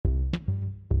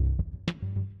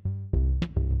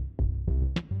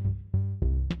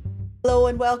Hello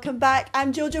and welcome back.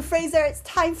 I'm Jojo Fraser. It's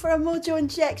time for a Mojo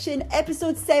Injection,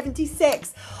 episode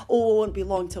 76. Oh, it won't be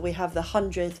long till we have the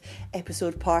 100th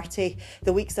episode party.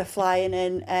 The weeks are flying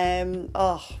in.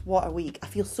 What a week. I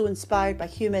feel so inspired by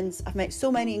humans. I've met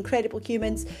so many incredible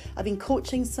humans. I've been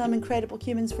coaching some incredible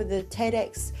humans for the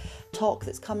TEDx talk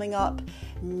that's coming up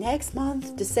next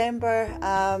month, December.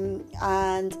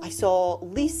 And I saw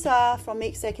Lisa from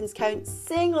Make Seconds Count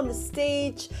sing on the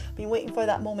stage. I've been waiting for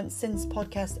that moment since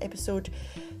podcast episode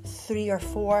 3 or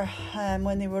 4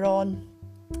 when they were on,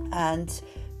 and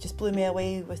just blew me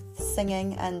away with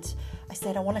singing. And I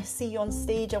said, I want to see you on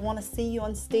stage.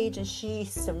 And she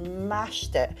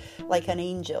smashed it like an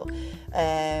angel.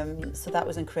 So that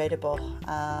was incredible.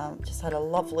 Just had a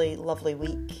lovely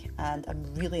week, and I'm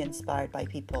really inspired by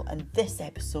people. And this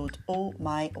episode, oh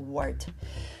my word,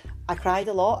 I cried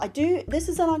a lot. This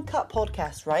is an uncut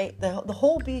podcast, right? The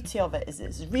whole beauty of it is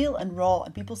it's real and raw,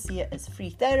 and people see it as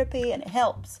free therapy, and it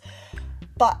helps.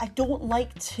 But I don't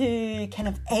like to kind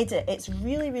of edit. It's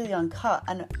really uncut.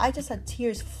 And I just had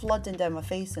tears flooding down my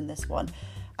face in this one,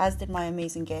 as did my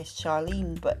amazing guest,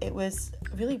 Charlene. But it was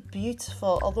really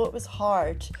beautiful, although it was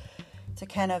hard to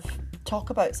kind of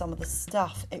talk about some of the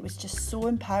stuff. It was just so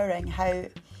empowering,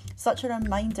 such a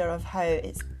reminder of how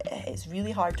it's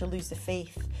really hard to lose the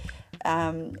faith.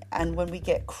 And when we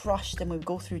get crushed and we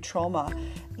go through trauma,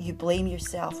 you blame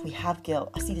yourself. We have guilt.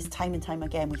 I see this time and time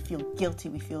again. We feel guilty.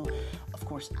 We feel, of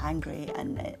course, angry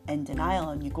and in denial,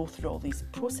 and you go through all these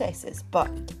processes.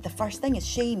 But the first thing is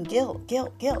shame, guilt.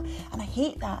 And I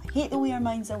hate that. I hate the way our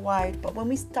minds are wired. But when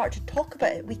we start to talk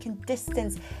about it, we can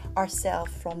distance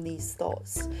ourselves from these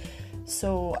thoughts.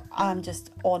 So I'm just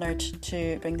honoured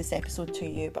to bring this episode to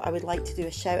you. But I would like to do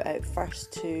a shout out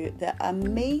first to the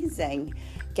amazing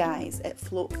guys at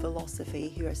Float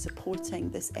Philosophy who are supporting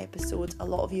this episode. A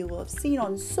lot of you will have seen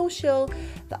on social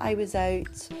that I was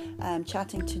out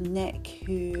chatting to Nick,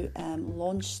 who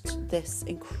launched this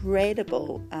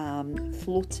incredible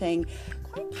floating,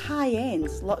 quite high-end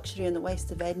luxury in the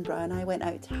west of Edinburgh, and I went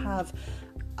out to have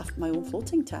my own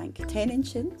floating tank, 10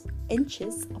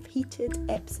 inches of heated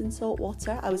Epsom salt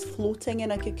water. I was floating in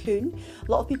a cocoon.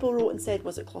 A lot of people wrote and said,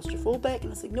 was it claustrophobic? And I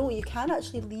was like, no, you can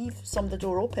actually leave some of the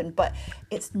door open, but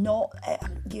it's not,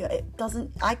 it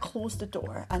doesn't. I closed the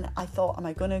door and I thought, am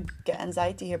I going to get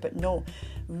anxiety here? But no,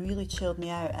 really chilled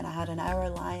me out. And I had an hour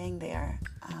lying there.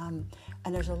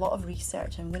 And there's a lot of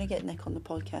research. I'm going to get Nick on the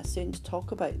podcast soon to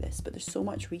talk about this, but there's so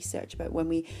much research about when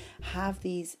we have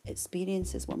these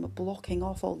experiences, when we're blocking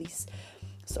off all these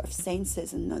sort of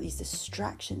senses and these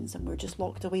distractions, and we're just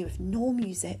locked away with no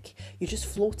music. You're just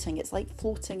floating. It's like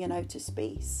floating in outer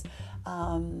space,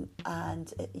 and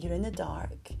you're in the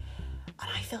dark. And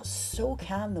I felt so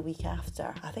calm the week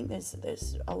after. I think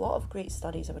there's a lot of great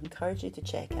studies I would encourage you to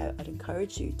check out. I'd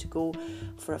encourage you to go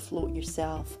for a float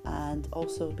yourself, and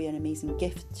also be an amazing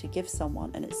gift to give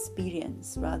someone an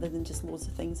experience rather than just loads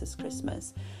of things this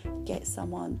Christmas. Get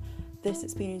someone this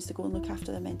experience to go and look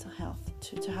after their mental health,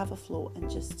 to have a float and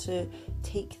just to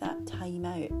take that time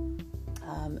out.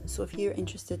 So if you're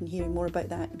interested in hearing more about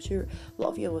that, I'm sure a lot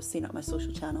of you will have seen it on my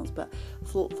social channels, but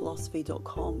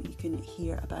floatphilosophy.com, you can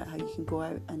hear about how you can go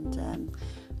out and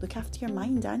look after your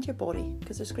mind and your body,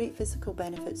 because there's great physical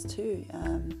benefits too.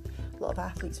 A lot of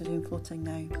athletes are doing floating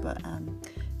now, but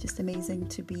just amazing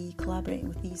to be collaborating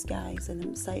with these guys, and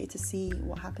I'm excited to see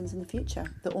what happens in the future.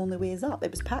 The only way is up.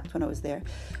 It was packed when I was there,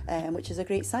 which is a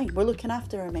great sign. We're looking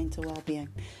after our mental well-being.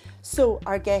 So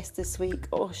our guest this week,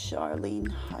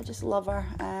 Charlene, I just love her.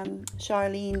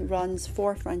 Charlene runs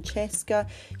For Francesca.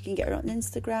 You can get her on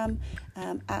Instagram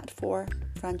at For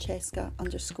Francesca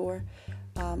 _.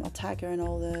 I'll tag her in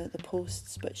all the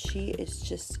posts, but she is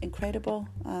just incredible.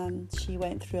 She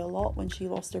went through a lot when she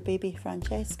lost her baby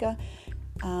Francesca,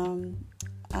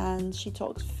 and she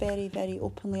talks very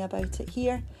openly about it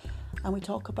here. And we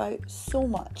talk about so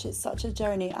much. It's such a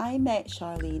journey. I met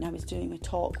Charlene. I was doing a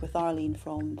talk with Arlene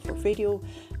from Fourth Radio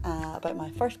about my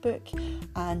first book,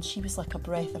 and she was like a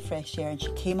breath of fresh air. And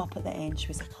she came up at the end. She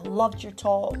was like, I loved your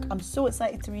talk. I'm so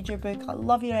excited to read your book. I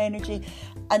love your energy,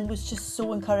 and was just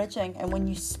so encouraging. And when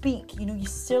you speak, you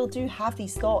still do have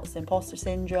these thoughts, the imposter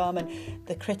syndrome, and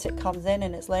the critic comes in,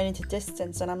 and it's learning to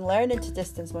distance. And I'm learning to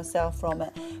distance myself from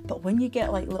it. But when you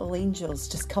get like little angels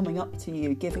just coming up to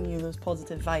you, giving you those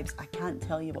positive vibes, I can't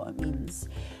tell you what it means.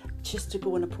 Just to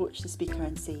go and approach the speaker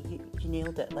and say, you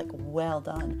nailed it, like, well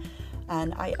done.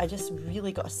 And I just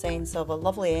really got a sense of a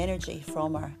lovely energy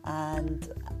from her.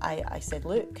 And I said,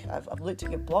 look, I've looked at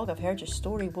your blog, I've heard your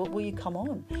story, will you come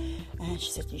on? And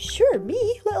she said, you sure,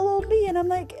 me, little old me? And I'm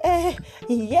like,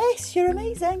 yes, you're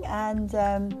amazing. And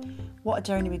what a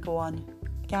journey we go on.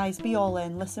 Guys, be all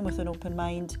in, listen with an open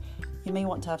mind. You may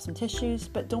want to have some tissues,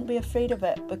 but don't be afraid of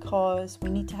it, because we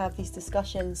need to have these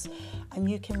discussions, and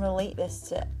you can relate this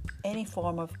to any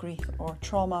form of grief or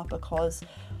trauma, because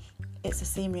it's the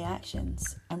same reactions.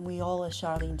 And we all, as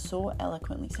Charlene so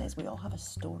eloquently says, we all have a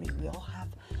story, we all have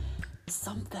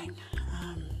something.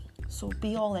 So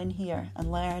be all in here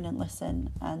and learn and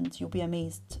listen, and you'll be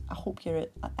amazed. I hope you're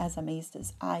as amazed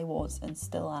as I was and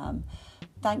still am.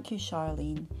 Thank you,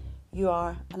 Charlene. You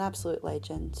are an absolute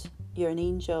legend. You're an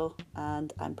angel,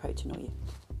 and I'm proud to know you.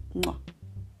 Mwah.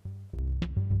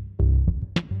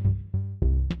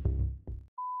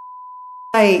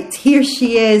 Right, here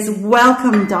she is.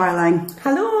 Welcome, darling.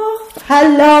 Hello.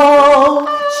 Hello.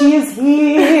 She is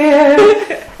here.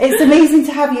 It's amazing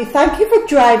to have you. Thank you for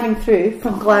driving through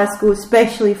from Glasgow,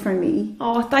 especially for me.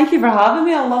 Oh, thank you for having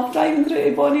me. I love driving through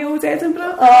to bonny old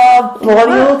Edinburgh. Oh,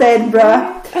 bonny old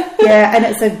Edinburgh. Yeah, and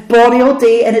it's a bonny old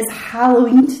day, and it's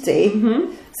Halloween today.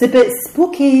 Mm-hmm. It's a bit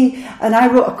spooky, and I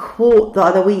wrote a quote the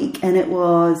other week, and it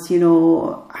was, you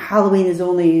know, Halloween is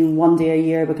only one day a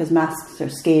year because masks are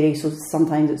scary, so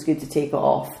sometimes it's good to take it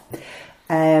off.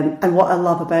 And what I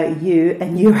love about you,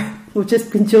 and we've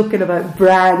just been joking about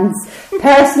brands,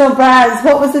 personal brands.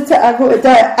 What was it? I wrote it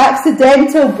down.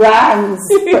 Accidental brands.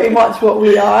 Pretty much what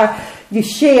we are. You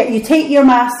share. You take your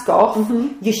mask off.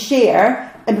 Mm-hmm. You share.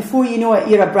 And before you know it,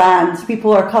 you're a brand.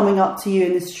 People are coming up to you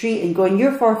in the street and going,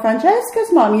 "You're for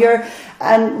Francesca's mum.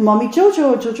 And Mummy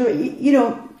Jojo. You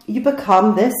know, you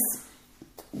become this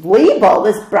label,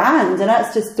 this brand, and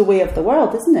that's just the way of the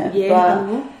world, isn't it?"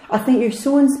 Yeah. I think you're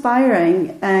so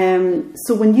inspiring.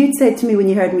 So when you said to me, when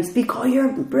you heard me speak, "Oh, you're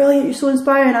brilliant. You're so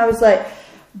inspiring," I was like,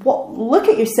 "What? Look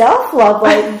at yourself, love.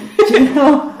 Like, you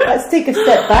know, let's take a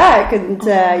step back." And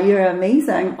you're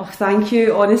amazing. Oh, thank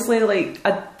you. Honestly, like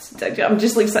I'm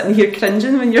just like sitting here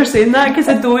cringing when you're saying that, because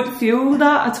I don't feel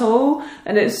that at all,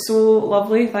 and it's so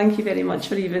lovely. Thank you very much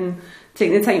for even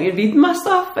taking the time to read my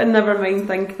stuff, and never mind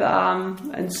think that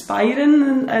I'm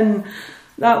inspiring, and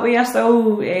that way I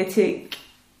still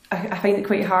I find it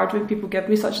quite hard when people give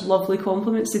me such lovely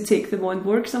compliments to take them on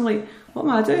board, because I'm like, what am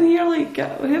I doing here? Like,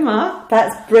 who am I?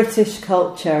 That's British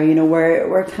culture, you know,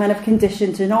 we're kind of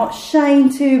conditioned to not shine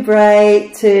too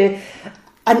bright, and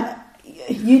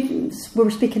we were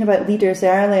speaking about leaders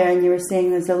earlier, and you were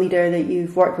saying there's a leader that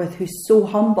you've worked with who's so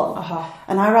humble.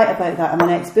 And I write about that in my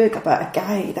next book, about a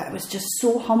guy that was just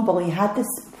so humble. He had this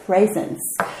presence,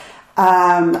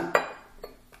 and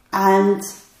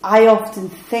I often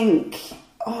think,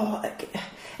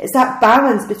 it's that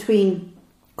balance between,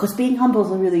 because being humble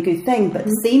is a really good thing, but at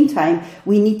the same time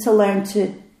we need to learn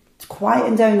to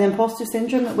quieten down the imposter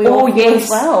syndrome that we all feel as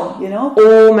well, you know.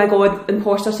 Oh my god,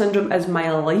 imposter syndrome is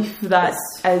my life. That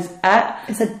is it.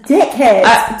 It's a dickhead.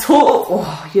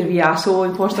 You're the asshole,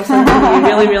 imposter syndrome. You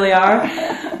really, really are.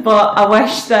 But I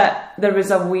wish that there was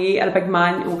a way, and a big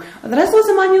manual. There is loads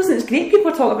of manuals, and it's great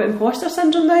people talk about imposter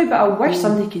syndrome now, but I wish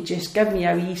somebody could just give me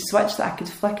a wee switch that I could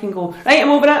flick and go, right, I'm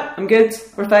over it, I'm good,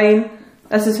 we're fine,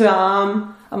 this is who I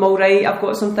am, I'm alright, I've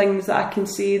got some things that I can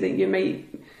say that you might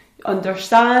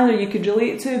understand or you could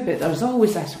relate to, but there's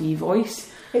always this wee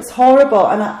voice. It's horrible,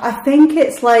 and I think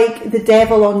it's like the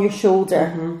devil on your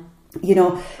shoulder, you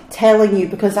know, telling you,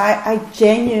 because I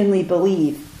genuinely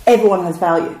believe everyone has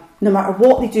value, no matter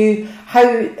what they do,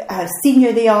 how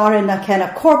senior they are in a kind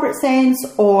of corporate sense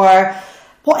or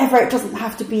whatever. It doesn't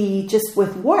have to be just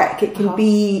with work, it can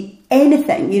be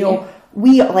anything, you know.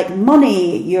 We like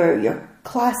money, your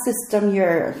class system, I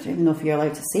don't even know if you're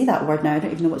allowed to say that word now, I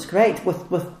don't even know what's correct, with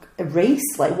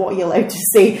race, like what are you allowed to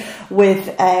say,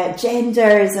 with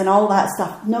genders and all that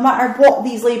stuff. No matter what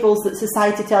these labels that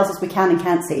society tells us we can and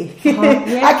can't say.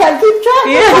 I can't keep track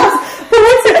of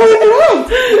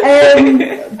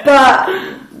that, but but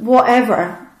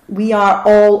whatever, we are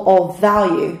all of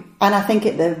value, and I think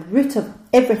at the root of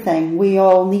everything we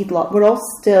all need love. We're all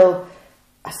still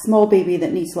a small baby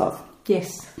that needs love.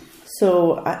 Yes.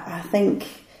 So I think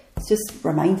it's just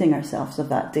reminding ourselves of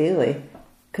that daily,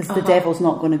 because the devil's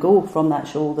not going to go from that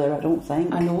shoulder, I don't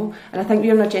think. I know, and I think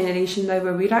we're in a generation now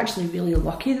where we're actually really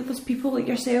lucky that there's people like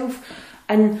yourself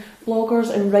and bloggers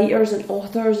and writers and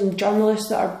authors and journalists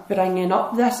that are bringing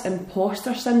up this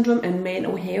imposter syndrome and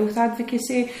mental health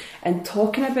advocacy and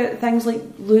talking about things like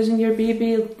losing your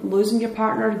baby, losing your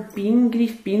partner, being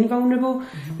grief, being vulnerable.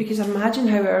 Because imagine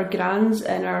how our grands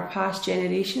and our past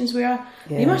generations were.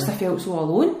 They must have felt so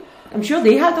alone. I'm sure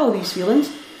they had all these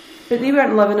feelings, but they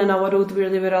weren't living in a world where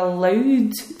they were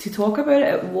allowed to talk about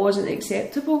it. It wasn't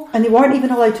acceptable. And they weren't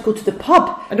even allowed to go to the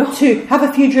pub to have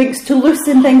a few drinks to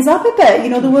loosen things up a bit. You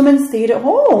know, the women stayed at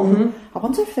home. I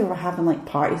wonder if they were having like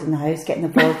parties in the house, getting the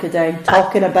vodka down,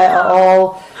 talking about it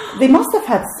all. They must have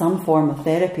had some form of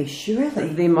therapy, surely.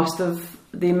 They must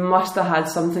have had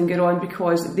something going on,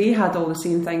 because they had all the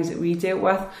same things that we dealt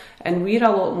with, and we're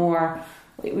a lot more,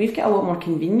 like, we've got a lot more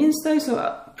convenience now,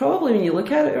 so probably when you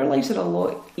look at it, our lives are a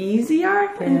lot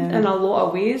easier in a lot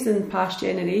of ways than past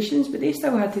generations, but they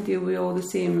still had to deal with all the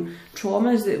same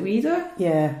traumas that we do.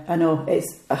 Yeah, I know.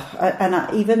 It's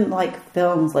even like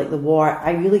films like the war,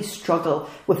 I really struggle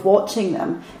with watching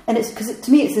them, and it's because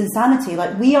to me it's insanity.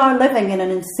 Like, we are living in an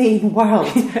insane world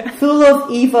full of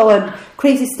evil and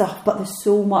crazy stuff, but there's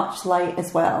so much light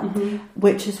as well,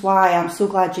 which is why I'm so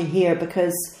glad you're here,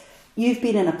 because you've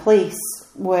been in a place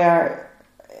where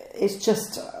it's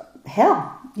just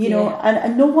hell, you know,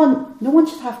 and no one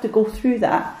should have to go through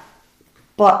that.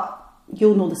 But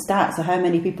you'll know the stats of how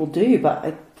many people do,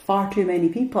 but far too many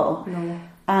people. No.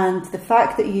 And the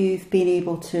fact that you've been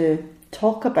able to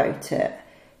talk about it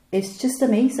is just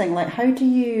amazing. Like, how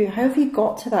have you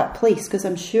got to that place? Because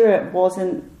I'm sure it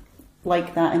wasn't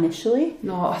like that initially.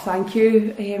 No, thank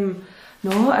you.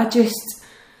 No, it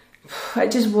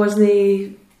just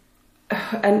wasn't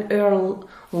in our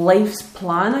life's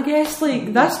plan, I guess.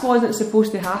 Like, this wasn't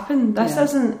supposed to happen. This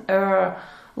isn't our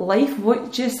life.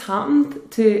 What just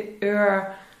happened to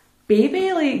our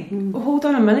baby? Like, hold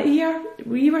on a minute here.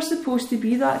 We were supposed to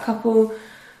be that couple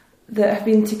that have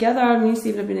been together. Me and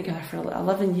Stephen have been together for like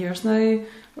 11 years now.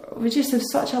 We just have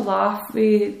such a laugh.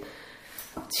 Do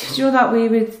you know, that way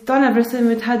we'd done everything,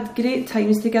 we'd had great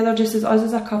times together just as us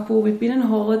as a couple. We'd been on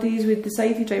holidays, we'd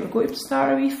decided, right, we're going to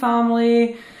start a wee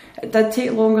family. It did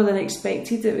take longer than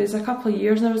expected. It was a couple of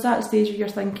years, and I was at that stage where you're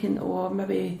thinking, oh,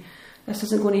 maybe this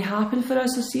isn't going to happen for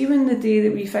us. So see, when the day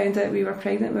that we found out we were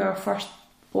pregnant with our first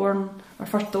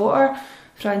daughter,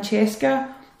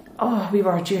 Francesca, we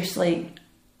were just like,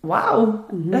 wow,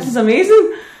 this is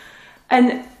amazing.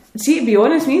 And see, to be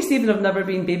honest, me and Stephen have never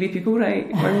been baby people,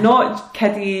 right? We're not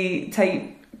kiddie type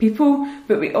people,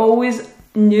 but we always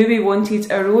knew we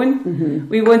wanted our own.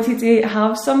 We wanted to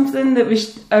have something that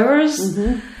was ours.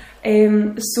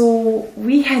 So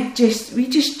we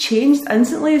just changed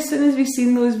instantly as soon as we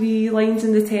seen those wee lines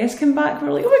in the test come back.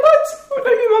 We're like, oh my god, we're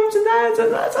going to be mums and dads,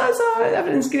 and that's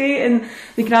everything's great. And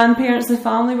the grandparents, the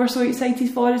family were so excited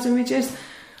for us, and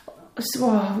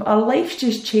our life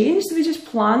just changed. We just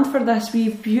planned for this wee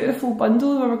beautiful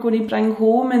bundle we were going to bring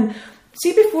home, and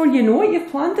see, before you know it,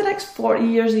 you've planned the next 40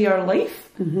 years of your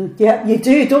life. Yeah, you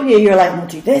do, don't you? You're like, we'll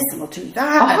do this and we'll do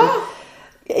that.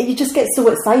 And you just get so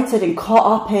excited and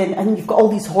caught up in, and you've got all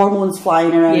these hormones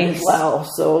flying around as well.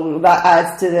 So that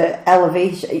adds to the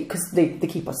elevation, because they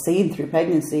keep us sane through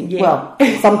pregnancy. Yeah. Well,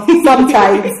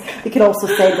 sometimes they can also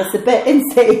send us a bit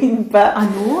insane, but I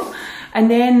know. And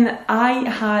then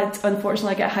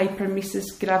unfortunately, I got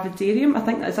hyperemesis gravidarum. I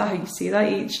think that's how you say that,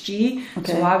 HG.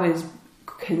 Okay. So I was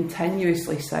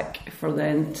continuously sick for the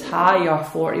entire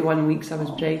 41 weeks I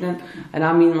was pregnant, and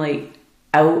I mean, like,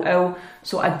 ill.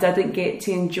 So I didn't get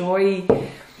to enjoy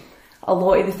a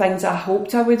lot of the things I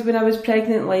hoped I would when I was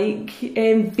pregnant, like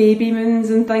baby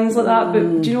moons and things like that.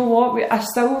 But do you know what? I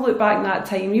still look back in that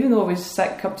time, even though I was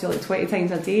sick up to like 20 times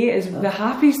a day, as the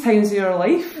happiest times of our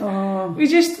life.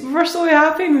 We were so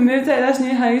happy. We moved out of this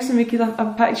new house, and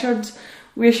I pictured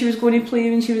where she was going to play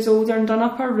when she was older, and done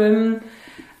up her room.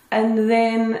 And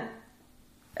then,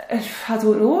 I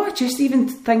don't know, just even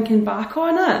thinking back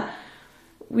on it,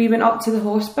 we went up to the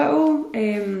hospital.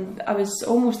 I was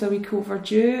almost a week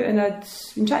overdue, and I'd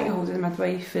been trying to get hold of the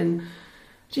midwife, and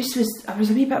I was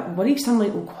a wee bit worried, because I'm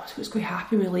like, oh god, what's going to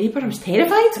happen with labour? I was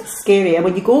terrified. It's scary, and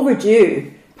when you go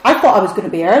overdue, I thought I was going to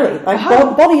be early. Like,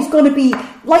 Bonnie's going to be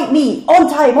like me, on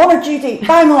time, on her due date,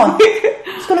 bang on.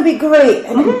 It's going to be great.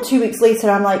 And then 2 weeks later,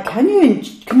 I'm like, can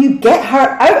you get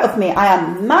her out of me? I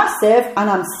am massive, and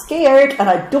I'm scared, and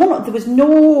I don't know. There was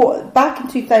back in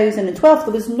 2012,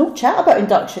 there was no chat about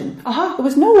induction. There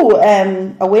was no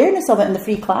awareness of it in the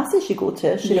free classes you go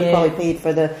to. Should have probably paid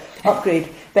for the upgrade.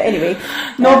 But anyway.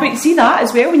 But see that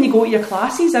as well, when you go to your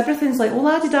classes, everything's like, oh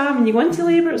la-di-da, when you go into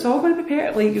labour, it's all going to be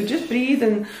perfect. Like, you'll just breathe,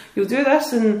 and you'll do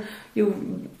this, and you'll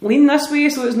lean this way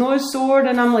so it's not as sore.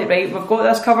 And I'm like, right, we've got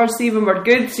this covered, Stephen, we're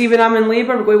good. See, when I'm in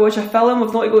labour, we're going to watch a film,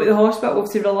 we've not to go to the hospital, we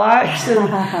have to relax. And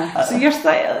so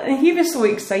and he was so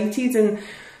excited, and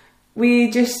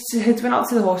we just had went up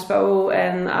to the hospital,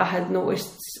 and I had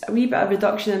noticed a wee bit of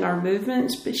reduction in our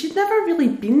movements, but she'd never really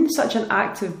been such an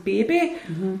active baby.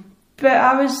 But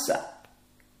I was,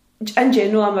 in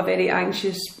general, I'm a very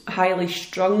anxious, highly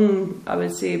strung, I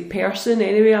would say, person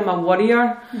anyway. I'm a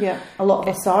worrier. Yeah, a lot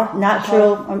of us are.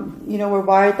 Natural, we're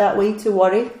wired that way to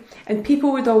worry. And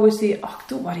people would always say, oh,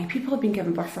 don't worry, people have been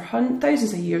giving birth for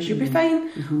thousands of years, you'll be fine.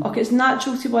 Okay, it's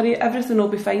natural to worry, everything will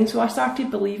be fine. So I started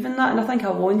believing that, and I think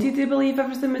I wanted to believe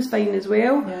everything was fine as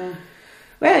well. Yeah.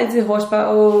 Went into the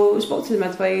hospital, spoke to the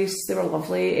midwives, they were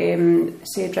lovely,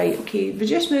 said, right, okay,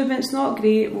 reduced movement's not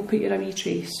great, we'll put you in a wee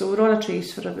trace. So we were on a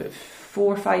trace for about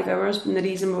 4 or 5 hours, and the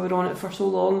reason we were on it for so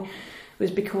long was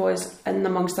because in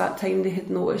amongst that time they had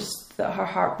noticed that her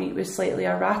heartbeat was slightly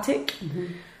erratic.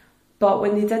 But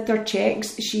when they did their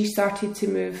checks, she started to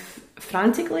move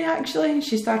frantically, actually.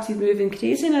 She started moving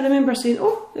crazy, and I remember saying,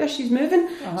 oh, there she's moving.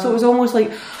 So it was almost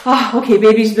like, okay,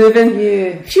 baby's moving.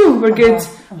 Yeah. Phew, we're good.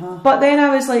 But then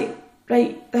I was like,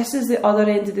 right, this is the other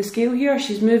end of the scale here.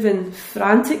 She's moving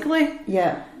frantically.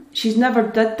 Yeah. She's never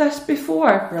did this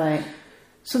before. Right.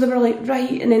 So they were like,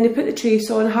 right, and then they put the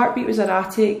trace on, heartbeat was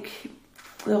erratic.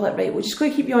 They were like, right, we're just going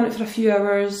to keep you on it for a few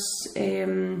hours.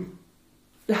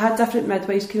 They had different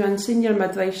midwives come in, senior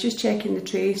midwives, just checking the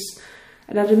trace.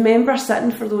 And I remember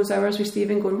sitting for those hours with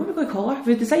Stephen going, what are we going to call her?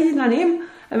 We decided on a name,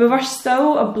 and we were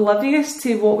still oblivious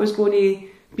to what was going to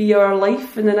be our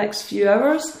life in the next few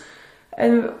hours.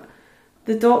 And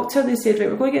the doctor, they said, right,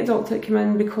 we're going to get a doctor to come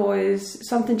in because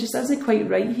something just isn't quite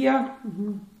right here.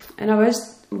 And I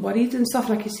was worried and stuff,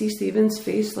 and I could see Stephen's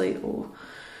face like, oh.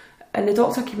 And the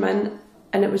doctor came in,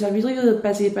 and it was a really, really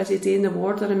busy day in the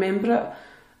ward, I remember it.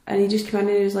 And he just came in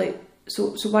and he was like,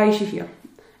 so why is she here?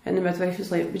 And the midwife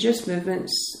was like, reduced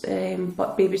movements,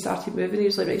 but baby started moving. He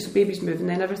was like, right, so baby's moving,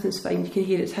 then everything's fine, you can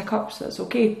hear its hiccups, that's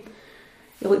okay.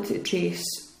 He looked at the trace,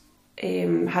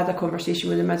 had a conversation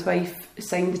with the midwife,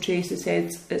 signed the trace and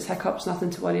said, it's hiccups,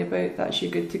 nothing to worry about, that's you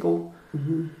good to go.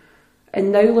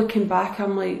 And now looking back,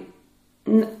 I'm like,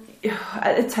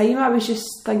 at the time I was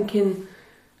just thinking,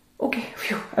 okay,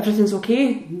 phew, everything's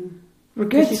okay. We're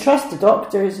good. You trust the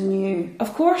doctors and you...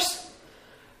 Of course.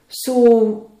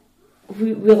 So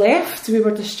we left, we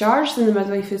were discharged, and the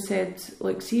midwife had said,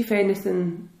 like, see if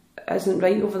anything isn't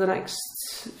right over the next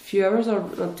few hours or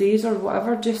days or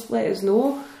whatever, just let us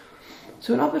know.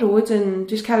 So we went up the road and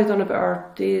just carried on about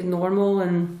our day as normal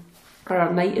and or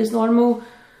our night as normal.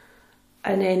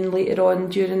 And then later on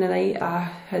during the night I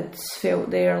had felt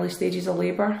the early stages of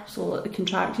labour, so like the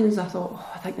contractions. I thought,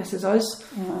 oh, I think this is us.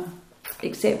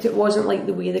 Except it wasn't like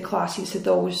the way the classes had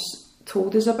always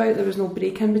told us about. There was no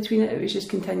break in between it, it was just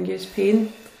continuous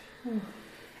pain. And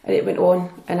it went on,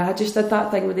 and I just did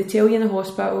that thing where they tell you in the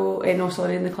hospital,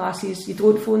 in the classes, you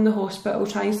don't phone the hospital,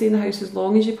 try and stay in the house as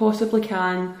long as you possibly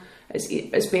can.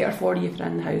 It's better for you if you're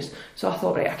in the house. So I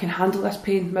thought, right, I can handle this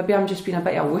pain, maybe I'm just being a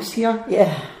bit of a wuss here.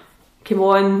 Yeah. Came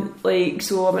on, like,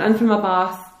 so I went in for my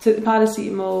bath, took the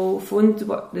paracetamol, phoned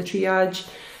the triage,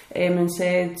 and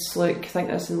said, look, I think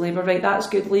this is in labour. Right, that's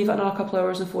good, leave it another couple of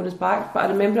hours and phone us back. But I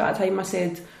remember at the time I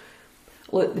said,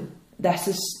 look, this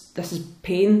is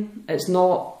pain, it's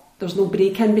not, there's no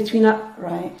break in between it.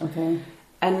 Right, okay.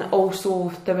 And also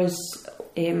there was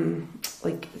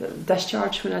like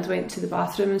discharge when I went to the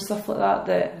bathroom and stuff like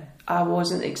that I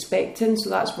wasn't expecting, so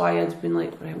that's why I'd been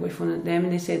like, right, we're phoning them,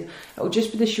 and they said it'll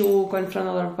just be the show, going for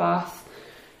another bath.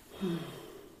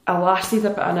 I lasted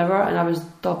about an hour and I was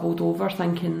doubled over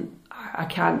thinking I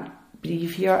can't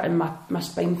breathe here, and my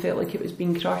spine felt like it was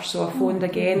being crushed. So I phoned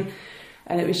again,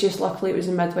 and it was just luckily it was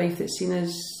a midwife that seen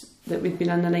us, that we'd been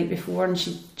in the night before, and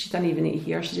she didn't even need to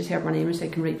hear, she just heard my name and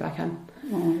said come right back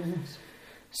in.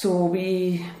 So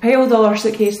we piled all our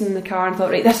suitcase in the car and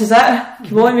thought, right, this is it,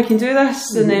 come on, we can do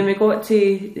this. And then we got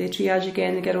to the triage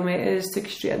again, the girl met us, took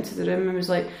us straight into the room and was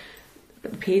like, the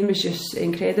pain was just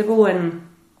incredible, and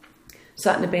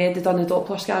sat in the bed, they'd done the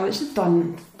Doppler scan, which they'd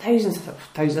done thousands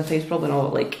of times, probably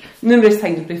not, like numerous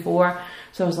times before.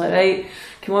 So I was like, right,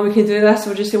 come on, we can do this,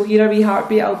 we'll just hear a wee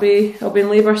heartbeat, I'll be in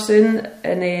labour soon.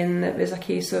 And then it was a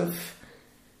case of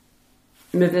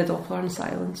moving the Doppler in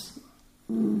silence.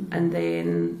 And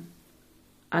then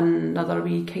another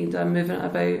wee kind of moving it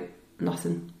about,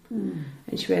 nothing.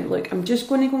 And she went, look, I'm just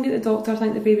going to go and get the doctor, I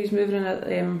think the baby's moving in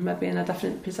a, maybe in a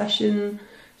different position.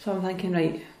 So I'm thinking,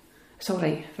 right, it's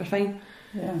alright, we're fine.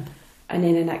 Yeah. And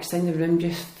then the next thing, the room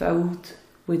just filled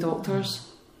with doctors.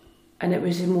 And it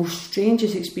was the most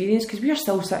strangest experience, because we were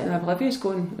still sitting oblivious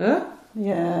going,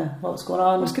 yeah, what's going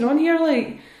on? What's going on here?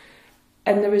 Like,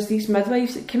 and there was these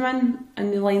midwives that came in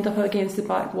and they lined up against the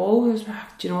back wall. There was, do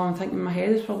you know, I'm thinking in my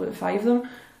head, there's probably about 5 of them,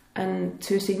 and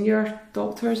 2 senior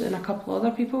doctors and a couple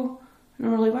other people. And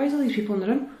we were like, why is all these people in the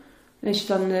room? And then she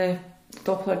done the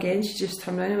Doppler again, she just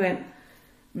turned around and went,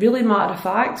 really matter of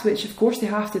fact, which of course they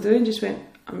have to do, and just went,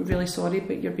 I'm really sorry,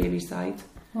 but your baby's died.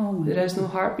 There is no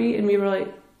heartbeat. And we were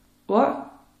like,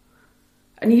 what?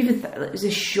 And even it was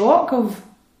a shock of,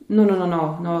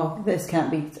 no. This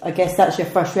can't be. I guess that's your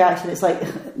first reaction. It's like,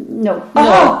 No.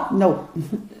 No.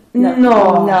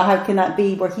 How can that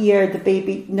be? We're here. The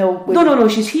baby. No.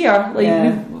 She's here.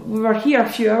 Like we were here a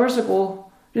few hours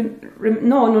ago.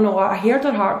 No. I heard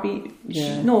her heartbeat.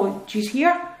 Yeah. She's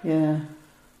here. Yeah.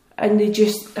 And they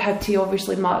just had to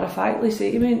obviously matter of factly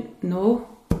say to me, no,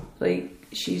 like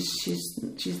she's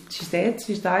dead.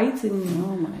 She's died. And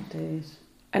oh my days.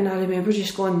 And I remember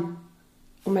just going,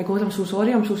 oh my God, I'm so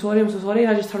sorry. And I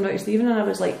just turned out to Stephen and I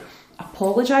was like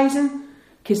apologising,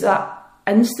 because that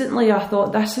instantly I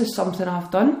thought, this is something I've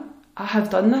done. I have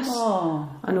done this. Oh.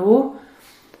 I know.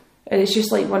 And it's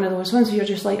just like one of those ones where you're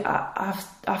just like,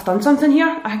 I've done something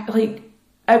here.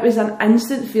 It was an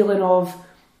instant feeling of,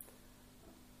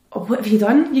 oh, what have you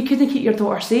done? You couldn't keep your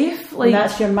daughter safe. Like,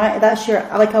 and that's your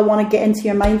like, I want to get into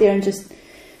your mind there and just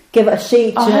give it a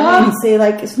shake, do you know what I mean? And say,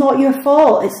 like, it's not your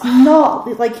fault. It's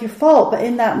not like your fault, but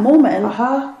in that moment,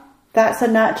 that's a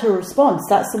natural response.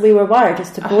 That's the way we're wired, is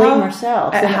to blame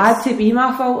ourselves. It had to be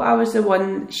my fault. I was the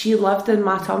one. She lived in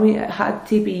my tummy. It had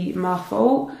to be my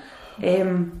fault.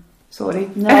 Sorry.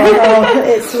 No,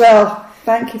 it's, well,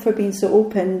 thank you for being so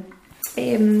open.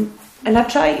 And I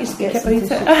try to speak about it.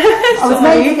 I was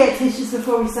meant to get tissues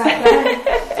before we sat down.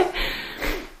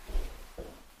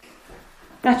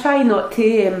 I try not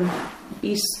to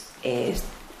be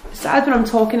sad when I'm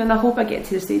talking, and I hope I get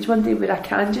to the stage one day where I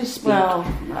can just speak. Well,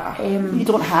 you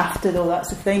don't have to, though. That's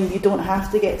the thing. You don't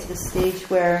have to get to the stage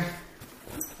where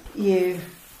you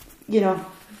know,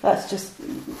 that's just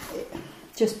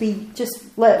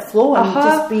let it flow and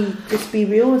just be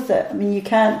real with it. I mean, you're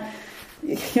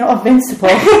not invincible.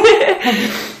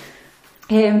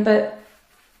 But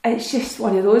it's just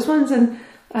one of those ones, and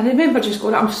I remember just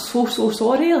going, I'm so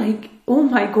sorry, like, oh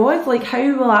my God, like, how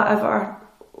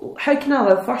can I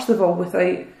live, first of all,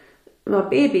 without my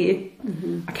baby?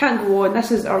 Mm-hmm. I can't go on,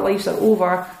 our lives are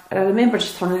over. And I remember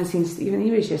just turning and seeing Stephen,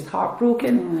 he was just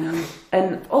heartbroken.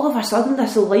 And all of a sudden,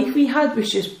 this life we had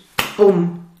was just,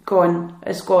 boom, gone,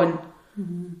 it's gone.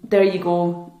 Mm-hmm. There you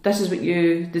go, this is what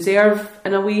you deserve,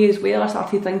 in a way as well. I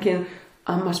started thinking,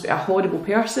 I must be a horrible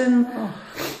person.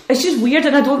 It's just weird,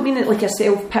 and I don't mean it like a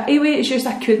self-pity way, it's just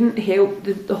I couldn't help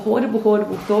the horrible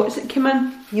thoughts that came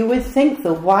in. You would think,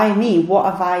 though, why me? What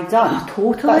have I done?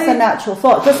 Totally. That's a natural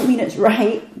thought. It doesn't mean it's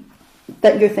right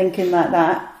that you're thinking like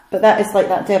that, but that is like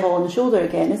that devil on the shoulder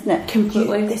again, isn't it?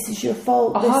 Completely. This is your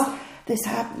fault. This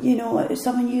happened, you know, it's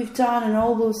something you've done, and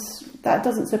all those. That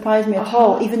doesn't surprise me at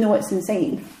all, even though it's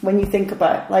insane when you think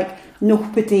about it. Like,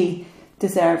 nobody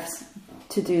deserves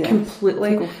to do that.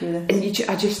 Completely. To go through this. And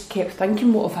I just kept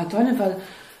thinking, what have I done?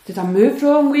 Did I move the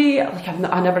wrong way? Like,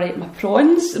 I never ate my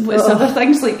prawns. What's other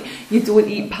things, like, you don't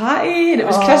eat patty, and it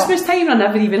was Christmas time and I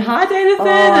never even had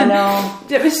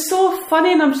anything. It was so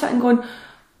funny, and I'm sitting going,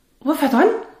 what have I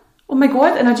done? Oh my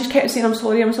God. And I just kept saying, I'm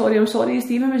sorry.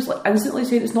 Stephen was like instantly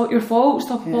saying, it's not your fault,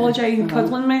 stop apologising,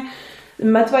 cuddling me. The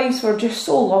midwives were just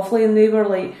so lovely, and they were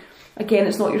like, again,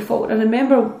 it's not your fault. And I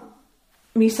remember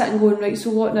me sitting going, right, so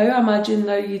what now? I imagine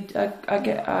now I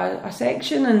get a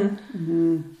section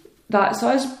and that's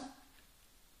us.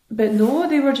 But no,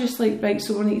 they were just like, right,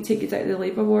 so we'll need to take you down to the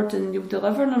labour ward and you'll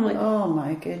deliver. And I'm like, oh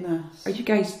my goodness. Are you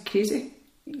guys crazy?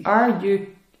 Are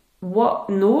you? What?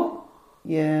 No.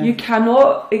 Yeah. You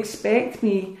cannot expect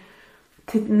me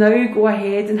to now go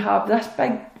ahead and have this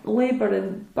big labour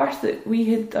and birth that we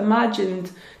had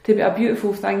imagined to be a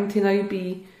beautiful thing to now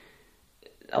be,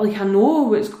 like, I know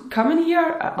what's coming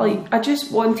here. Like, I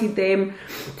just wanted them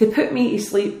to put me to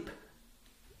sleep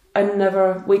and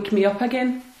never wake me up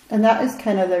again. And that is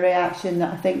kind of the reaction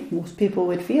that I think most people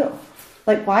would feel.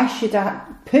 Like, why should I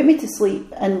put me to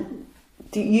sleep and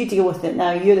you deal with it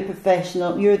now? You're the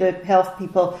professional, you're the health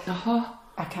people.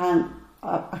 I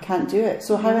can't do it.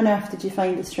 So how on earth did you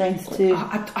find the strength to...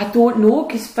 I don't know,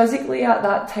 because physically at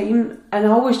that time, and I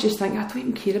always just think, I don't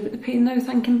even care about the pain now,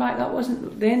 thinking back, that wasn't,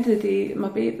 at the end of the day, my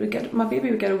baby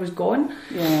girl was gone.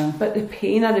 Yeah. But the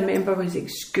pain, I remember, was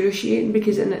excruciating,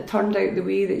 because it turned out the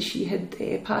way that she had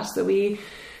passed away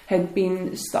had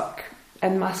been stuck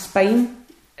in my spine.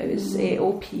 It was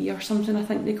OP or something, I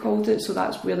think they called it, so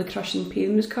that's where the crushing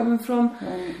pain was coming from.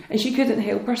 Right. And she couldn't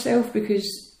help herself because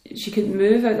she couldn't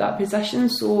move out that position,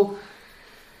 so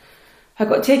I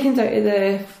got taken down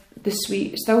to the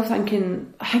suite, still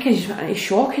thinking, I think I just went into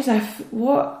shock, as if,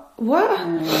 what?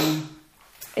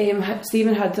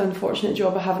 Stephen had the unfortunate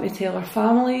job of having to tell our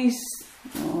families.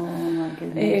 Oh my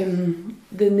goodness.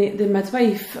 The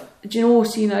midwife, do you know,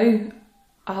 see now,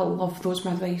 I love those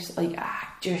midwives. Like, I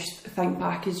just think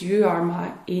back as you are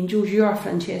my angels, you are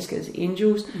Francesca's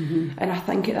angels. And I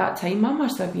think at that time I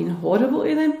must have been horrible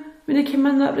to them when they came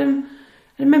in that room.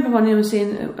 I remember one of them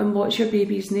saying, and what's your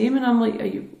baby's name? And I'm like,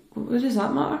 what does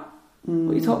that matter?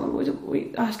 What are you talking about? What are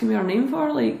you asking me her name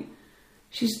for? Like,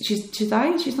 she's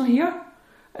dying, she's not here.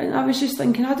 And I was just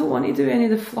thinking, I don't want to do any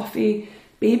of the fluffy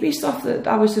baby stuff that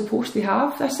I was supposed to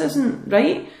have. This isn't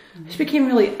right. I just became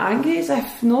really angry, as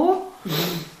if, no.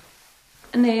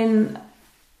 And then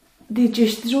they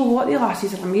just, you know what, the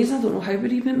lassies are amazing. I don't know how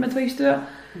bereavement midwives do it.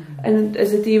 And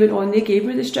as the day went on, they gave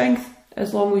me the strength,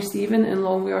 as long with Stephen and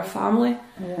along with our family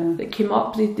that came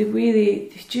up. The way they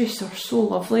just are so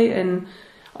lovely. And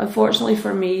unfortunately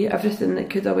for me, everything that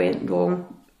could have went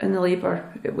wrong in the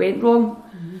labour, it went wrong.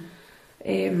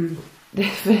 I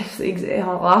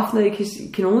laugh now because you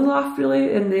can only laugh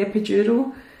really. In the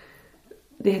epidural,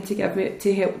 they had to give me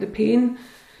to help the pain.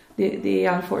 They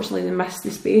unfortunately they missed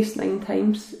the space 9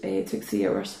 times. It took 3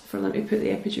 hours for them to put the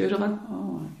epidural in.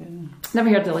 Oh my goodness! Never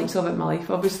heard the likes of it in my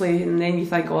life, obviously. And then you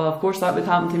think, well, of course that would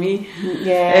happen to me.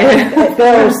 Yeah, it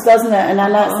does, doesn't it? And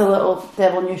then that's the little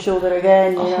devil on your shoulder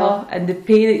again. You know? And the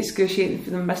pain excruciating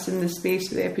for them missing the space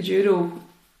for the epidural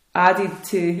added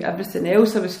to everything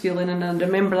else I was feeling. And I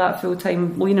remember that full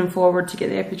time leaning forward to get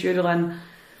the epidural in.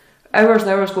 Hours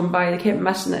and hours going by, they kept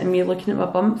missing it, and me looking at my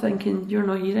bump thinking, you're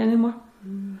not here anymore.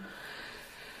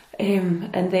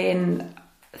 And then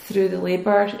through the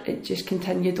labour, it just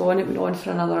continued on. It went on for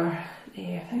another, I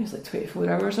think it was like 24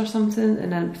 hours or something.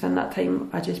 And then within that time,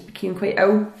 I just became quite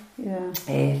ill.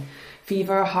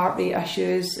 Fever, heart rate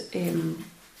issues,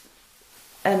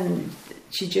 and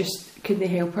she just couldn't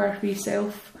help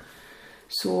herself.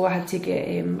 So I had to get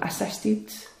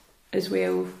assisted as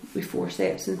well with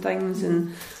forceps and things.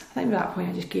 And I think at that point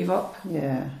I just gave up.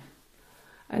 Yeah.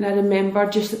 And I remember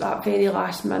just at that very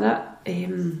last minute,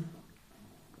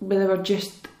 when they were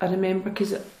just, I remember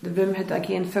because the room had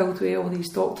again filled with all these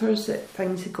doctors, that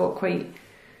things had got quite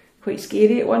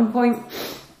scary at one point.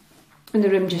 And the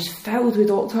room just filled with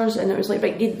doctors, and it was like,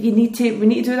 we need to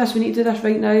do this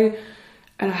right now.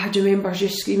 And I had to remember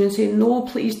just screaming, saying, no,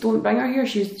 please don't bring her here,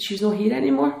 she's not here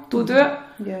anymore, don't do it.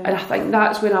 And I think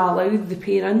that's when I allowed the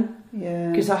pain in,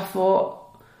 because I thought,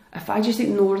 if I just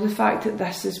ignore the fact that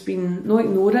this has been, not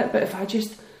ignore it, but if I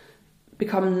just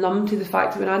become numb to the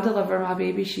fact that when I deliver my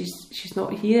baby, she's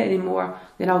not here anymore,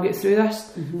 then I'll get through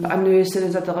this. But I knew as soon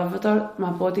as I delivered her,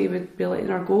 my body would be letting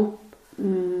her go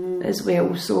as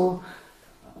well. So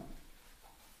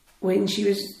when she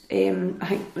was, I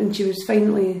think when she was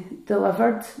finally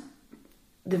delivered,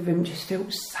 the room just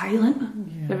felt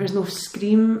silent. There was no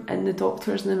scream, and the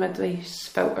doctors and the midwives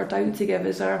filtered out to give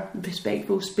us our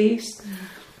respectful space.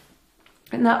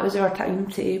 And that was our time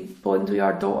to bond with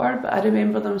our daughter. But I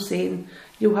remember them saying,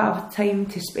 you'll have time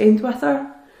to spend with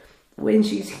her when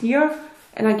she's here.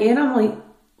 And again, I'm like,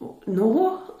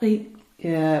 no, like...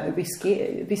 Yeah, it'd be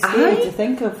scary to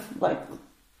think of, like...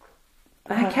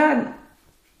 I can't...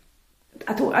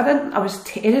 I was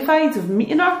terrified of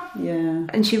meeting her. Yeah.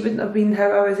 And she wouldn't have been how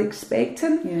I was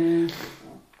expecting.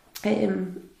 Yeah.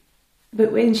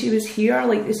 But when she was here,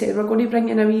 like they said, we're going to bring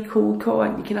in a wee cold cot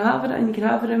and you can have it and you can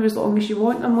have it in as long as you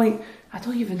want. And I'm like, I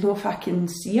don't even know if I can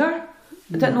see her. I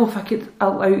didn't know if I could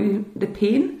allow the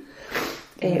pain.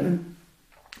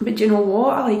 But you know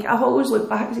what? I've always looked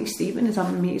back at Stephen as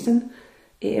amazing.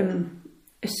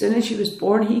 As soon as she was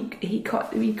born, he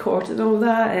cut the wee cord and all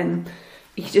that, and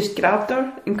he just grabbed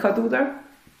her and cuddled her.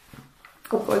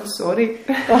 Oh God, sorry.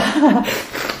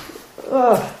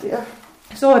 Oh dear.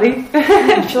 Sorry.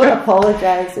 Don't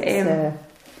apologise.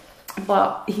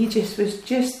 But he just was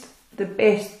just the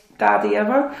best daddy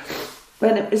ever.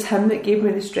 When it was him that gave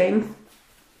me the strength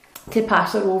to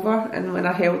pass her over, and when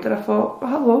I held her, I thought, oh,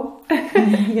 hello.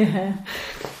 Yeah.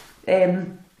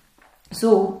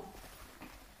 So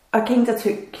I kind of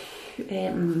took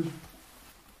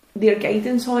their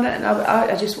guidance on it, and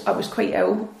I was quite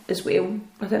ill as well.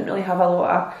 I didn't really have a lot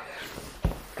of.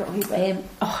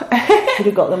 Could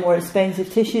have got the more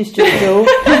expensive tissues, Jojo.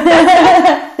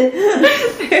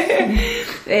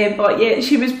 But yeah,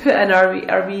 she was put in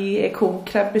our wee cold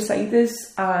crib beside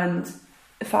us, and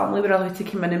the family were allowed to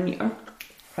come in and meet her.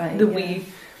 Right. The way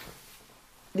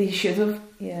they should have.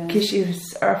 Yeah. Because she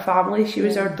was our family, she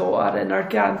was our daughter, and our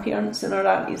grandparents and our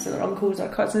aunties and our uncles, our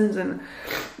cousins, and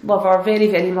love her very,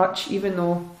 very much, even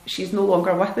though she's no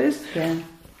longer with us. Yeah.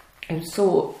 And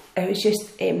so it was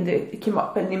just they came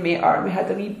up and they met her, and we had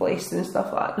a wee blessing and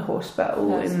stuff like that in the hospital.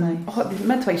 That's and nice. The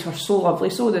midwives were so lovely,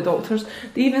 so were the doctors.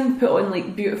 They even put on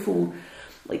like beautiful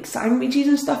like sandwiches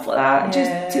and stuff like that,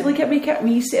 just to like make it a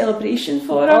wee celebration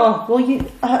for her. Oh well,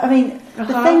 I mean, the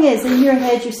thing is, in your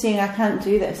head you're saying, I can't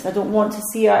do this, I don't want to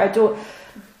see her, I don't,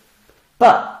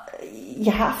 but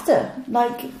you have to.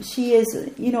 Like, she is,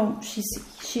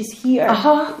 she's here.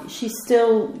 She's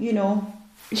still,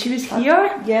 she was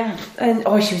here. Yeah. And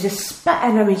she was just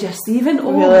spitting at me, just Stephen.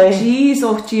 Oh Really?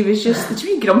 jeez, she was just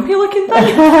she was grumpy looking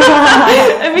thing.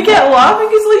 And we kept laughing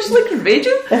because like she's like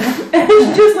raging. And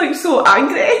she's just like so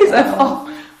angry. As if,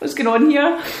 what's going on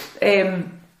here?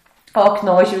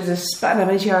 No, she was just spitting at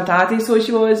me. She her daddy, so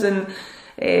she was, and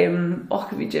it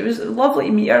was lovely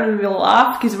to meet her, and we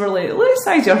laughed because we were like, look at the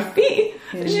size of her feet.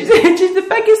 Yeah. She's the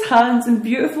biggest hands and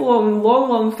beautiful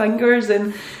long fingers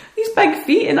and these big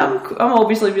feet, and I'm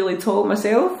obviously really tall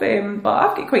myself, but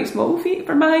I've got quite small feet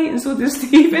for my height, and so does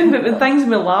Stephen. But the things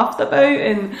we laughed about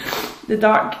and the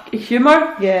dark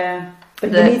humour. Yeah,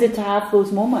 but you needed to have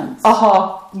those moments.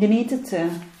 You needed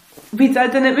to. We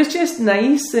did, and it was just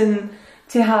nice and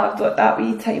to have that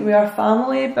wee time with our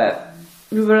family, but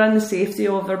we were in the safety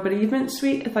of our bereavement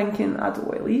suite thinking, I don't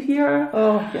want to leave here.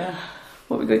 Oh, yeah.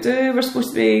 What we got to do? We're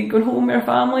supposed to be going home with our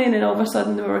family, and then all of a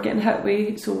sudden we were getting hit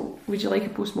with, so would you like a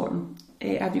post-mortem?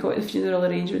 Have you got the funeral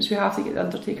arrangements? We have to get the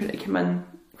undertaker to come in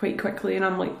quite quickly. And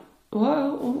I'm like,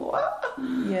 what?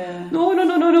 Yeah. No,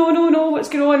 what's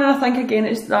going on? And I think again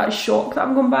it's that shock that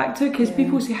I'm going back to, because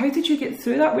people say, how did you get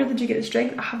through that? Where did you get the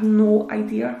strength? I have no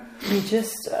idea.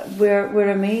 We're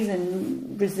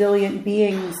amazing, resilient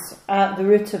beings at the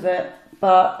root of it,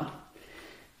 but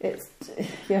it's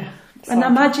and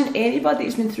imagine anybody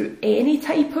that's been through any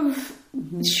type of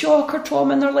shock or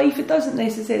trauma in their life, it doesn't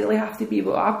necessarily have to be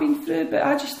what I've been through, but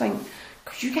I just think,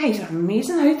 because you guys are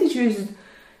amazing, how did you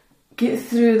get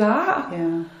through that?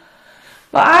 Yeah.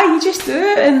 But you just do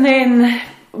it, and then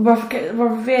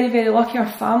we're very, very lucky. Our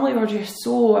family were just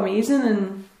so amazing,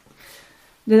 and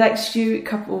the next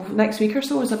week or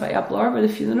so was a bit of a blur with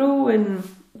the funeral and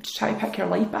just try to pick your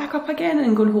life back up again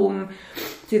and going home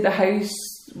to the house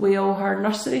with all her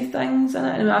nursery things in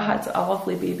it, and I had a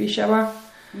lovely baby shower.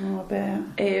 Oh, I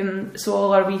bet. So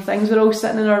all our wee things were all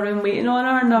sitting in our room waiting on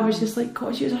her, and I was just like,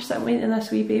 God, you're sitting waiting on this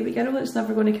wee baby girl that's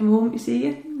never going to come home to see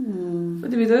you.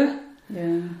 What do we do?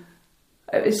 Yeah.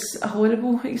 It was a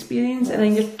horrible experience, and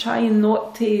then you're trying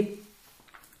not to.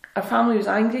 Our family was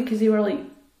angry because they were like,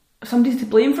 somebody's to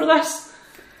blame for this.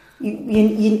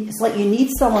 It's like you need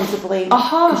someone to blame,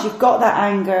 because you've got that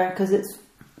anger, because it's,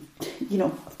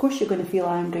 of course you're going to feel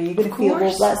angry, you're going to feel,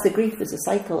 well, that's the grief, it's a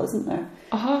cycle, isn't there?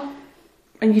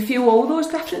 And you feel all those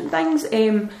different things,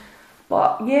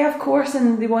 but yeah, of course,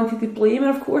 and they wanted to blame,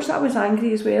 and of course I was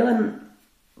angry as well,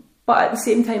 but at the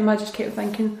same time I just kept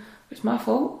thinking, it's my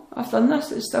fault, I've done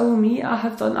this, it's still me,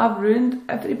 I've ruined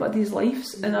everybody's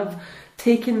lives, and I've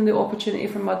taken the opportunity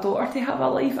for my daughter to have a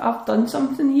life, I've done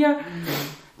something here.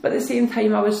 But at the same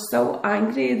time I was still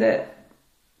angry that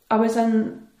I was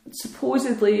in,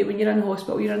 supposedly when you're in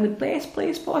hospital you're in the best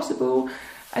place possible,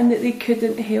 and that they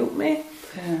couldn't help me.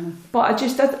 But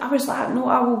I was like, no,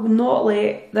 I will not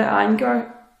let the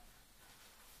anger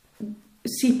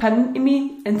seep into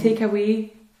me and take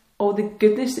away all the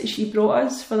goodness that she brought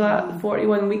us for that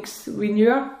 41 weeks we knew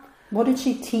her. What did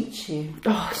she teach you?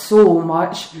 Oh, so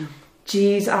much.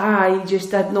 Jeez, I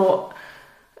just did not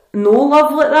know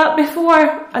love like that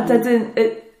before. I didn't.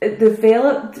 It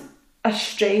developed a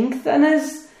strength in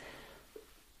us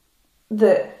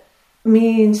that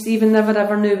me and Stephen never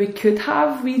ever knew we could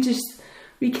have.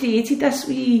 We created this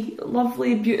wee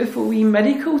lovely, beautiful wee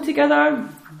miracle together,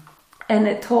 and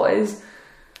it taught us,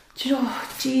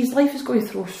 geez, life is going to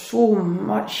throw so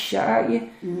much shit at you.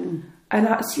 And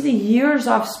I see the years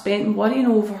I've spent worrying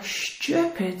over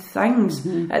stupid things.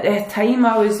 At the time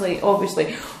I was like,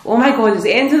 obviously, oh my God, it's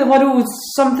the end of the world,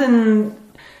 something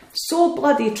so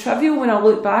bloody trivial. When I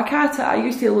look back at it, I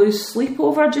used to lose sleep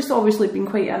over, just obviously being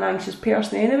quite an anxious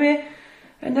person anyway.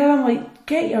 And now I'm like,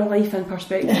 get your life in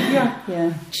perspective here.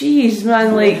 Jeez,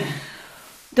 man, like,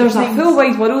 there's a full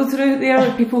wide world through there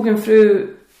with people going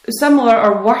through similar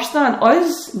or worse than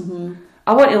us.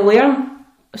 I want to learn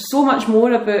so much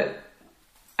more about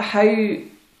how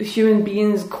human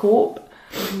beings cope.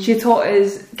 She taught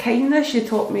us kindness, she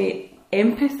taught me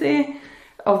empathy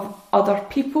of other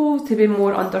people, to be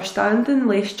more understanding,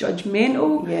 less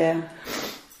judgmental.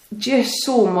 Just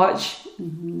so much.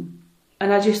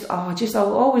 And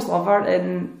I'll always love her,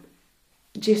 and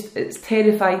just it's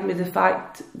terrified me the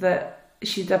fact that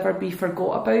she'd ever be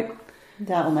forgot about.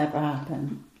 That'll never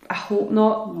happen. I hope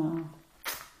not. No.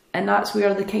 And that's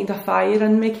where the kind of fire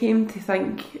in me came to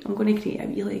think, I'm going to create a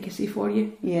wee legacy for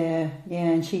you.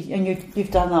 And you've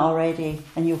done that already,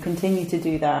 and you'll continue to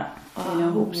do that. I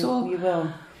hope so. You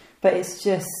will. But it's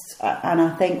just, and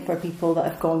I think for people that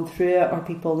have gone through it, or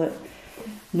people that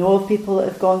know of people that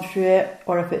have gone through it,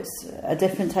 or if it's a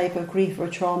different type of grief or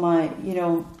trauma,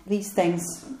 these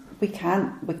things we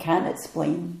can't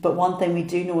explain. But one thing we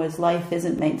do know is life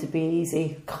isn't meant to be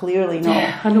easy. Clearly not.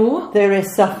 Yeah, I know. There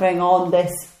is suffering on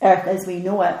this earth as we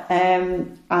know it,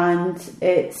 and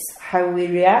it's how we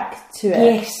react to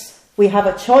it. Yes. We have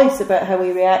a choice about how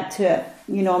we react to it.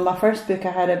 You know, in my first book,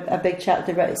 I had a big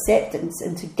chapter about acceptance,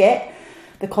 and to get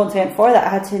the content for that, I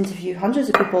had to interview hundreds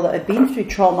of people that had been through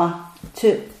trauma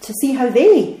to see how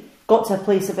they got to a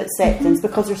place of acceptance,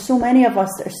 because there's so many of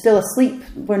us that are still asleep.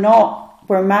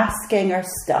 We're masking our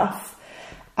stuff,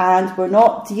 and we're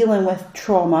not dealing with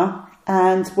trauma,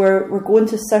 and we're going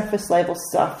to surface level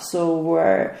stuff. So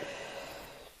we're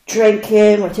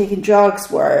drinking, we're taking drugs,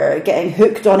 we're getting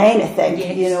hooked on anything,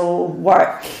 yes. you know,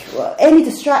 work, any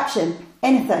distraction,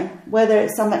 anything, whether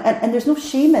it's something, and there's no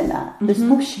shame in that. There's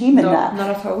no shame in that. Not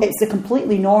at all. It's a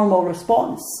completely normal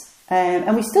response,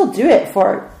 and we still do it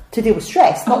to deal with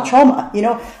stress, not trauma. You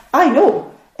know, I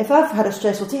know if I've had a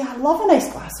stressful day, I love a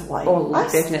nice glass of wine. Oh,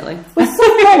 definitely. We're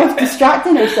so wrong with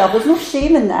distracting ourselves. There's no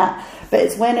shame in that, but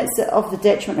it's when it's of the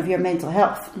detriment of your mental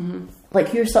health.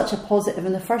 Like, you're such a positive,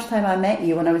 and the first time I met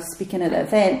you when I was speaking at an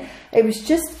event, it was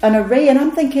just an array, and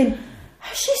I'm thinking,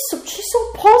 she's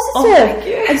so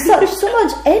positive, and so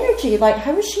much energy. Like,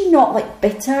 how is she not like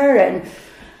bitter and,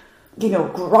 you know,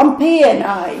 grumpy?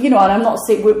 And you know, and I'm not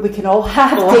saying we can all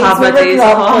have days where we're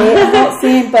grumpy. I'm not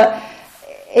saying, but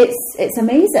it's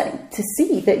amazing to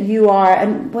see that you are.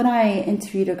 And when I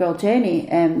interviewed a girl, Jenny,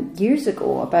 years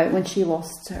ago, about when she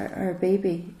lost her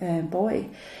baby boy,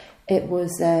 it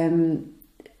was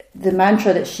the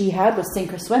mantra that she had was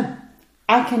sink or swim.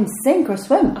 I can sink or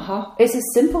swim. It's as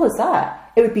simple as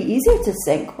that. It would be easier to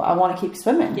sink, but I want to keep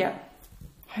swimming. Yeah.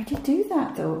 How do you do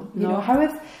that though? You know, how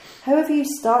have you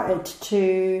started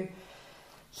to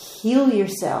heal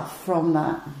yourself from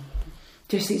that?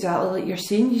 Just exactly like you're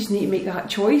saying, you just need to make that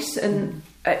choice, and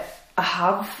I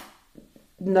have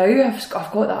now. I've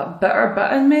got that bitter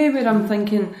bit in me where I'm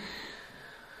thinking,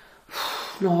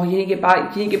 no, you need to get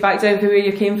back. You need to get back down to where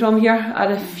you came from. Here, I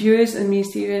refuse, and me,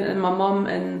 Stephen, and my mum,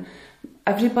 and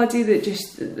everybody that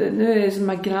now is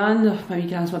my gran. My wee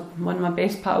gran's one of my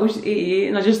best pals, 88,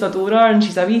 and I just adore her, and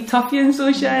she's a wee toughie, and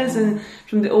so she is, and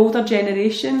from the older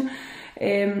generation,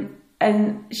 and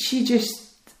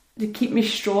they keep me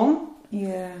strong.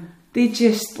 Yeah, they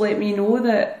just let me know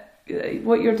that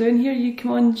what you're doing here, you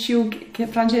come on,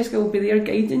 Francesca will be there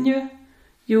guiding you.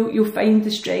 You'll find the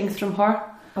strength from her.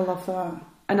 I love that.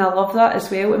 And I love that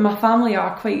as well. And my family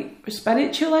are quite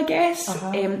spiritual, I guess.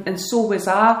 And so was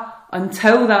I,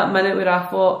 until that minute where I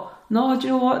thought, no, do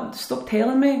you know what? Stop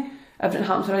telling me everything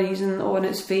happens for a reason. Oh, and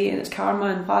it's fate and it's karma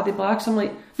and blah, blah, blah. So I'm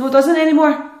like, no, it doesn't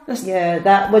anymore.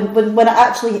 That when it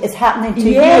actually is happening to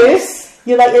you,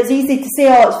 you're like, it's easy to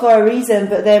say, oh, it's for a reason.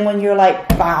 But then when you're like,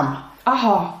 bam,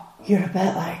 you're a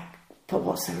bit like, but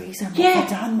what's the reason? What have I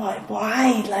done?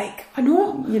 Why? Like, I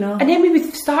know, you know. And then we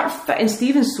would start fitting.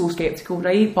 Stephen's so sceptical,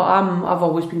 right? But I've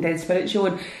always been dead spiritual.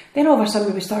 And then all of a sudden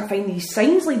we would start finding these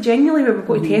signs, like genuinely, we would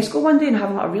go to Tesco one day and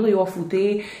having like a really awful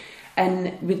day,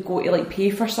 and we'd go to like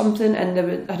pay for something,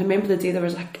 and I remember the day there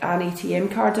was like an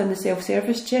ATM card in the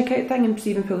self-service checkout thing, and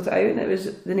Stephen pulled it out, and it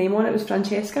was the name on it was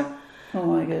Francesca. Oh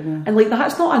my goodness. And like,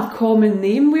 that's not a common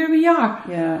name where we are.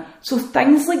 Yeah. So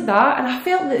things like that, and I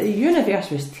felt that the universe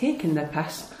was taking the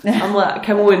piss. I'm like,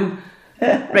 come on.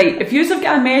 Right, if you've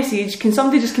got a message, can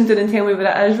somebody just come down and tell me what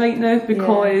it is right now?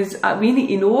 Because we need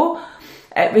to know.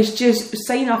 It was just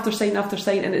sign after sign after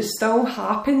sign, and it still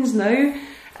happens now.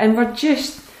 And we're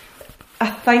just, I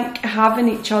think, having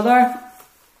each other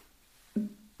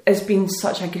has been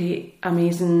such a great,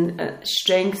 amazing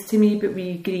strength to me, but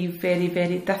we grieve very,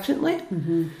 very differently.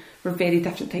 We're very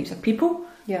different types of people.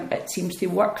 Yeah, it seems to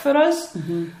work for us.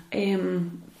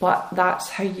 But that's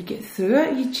how you get through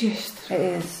it. It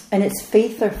is, and it's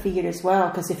faith or fear as well.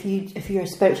 Because if you're a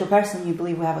spiritual person, you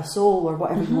believe we have a soul or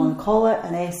whatever you want to call it,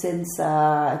 an essence.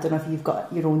 I don't know if you've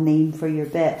got your own name for your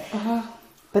bit,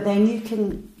 but then you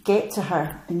can get to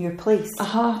her in your place,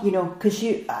 you know, because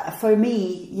for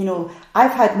me, you know,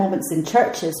 I've had moments in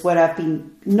churches where I've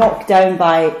been knocked down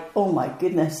by, oh my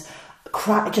goodness,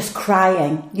 just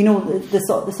crying, you know, the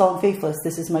song Faithless,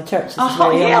 this is my church, this is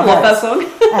where I love that song.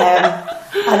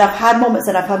 And I've had moments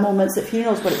at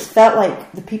funerals where it's felt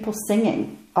like the people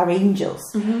singing are angels,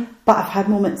 but I've had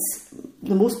moments,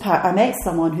 the most part, I met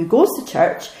someone who goes to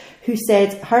church who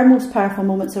said her most powerful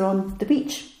moments are on the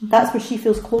beach. That's where she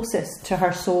feels closest to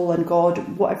her soul and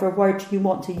God, whatever word you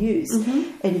want to use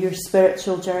in your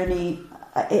spiritual journey.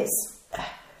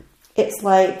 It's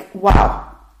like,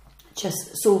 wow.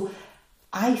 Just so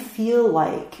I feel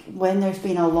like when there's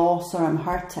been a loss or I'm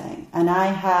hurting and I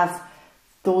have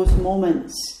those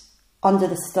moments under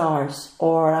the stars,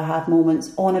 or I have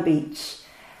moments on a beach,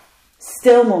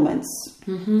 still moments,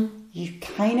 you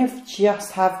kind of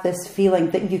just have this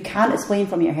feeling that you can't explain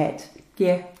from your head.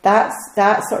 Yeah. That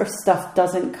sort of stuff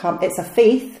doesn't come. It's a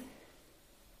faith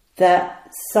that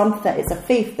something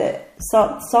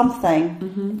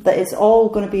that is all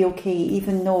going to be okay,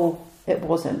 even though it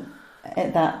wasn't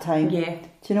at that time. Yeah.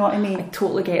 Do you know what I mean? I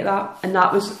totally get that, and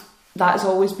that's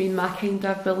always been my kind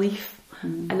of belief,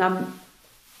 and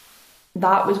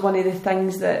that was one of the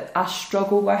things that I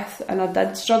struggle with, and I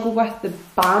did struggle with the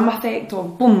BAM effect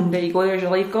of boom, there you go, there's your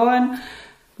life gone,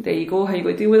 there you go, how you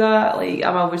going to deal with that? Like,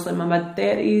 I'm obviously in my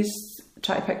mid-30s,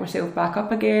 trying to pick myself back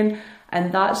up again,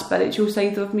 and that spiritual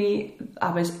side of me,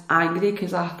 I was angry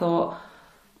because I thought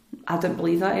I didn't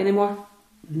believe that anymore.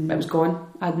 It was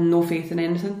gone. I had no faith in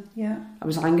anything. Yeah. I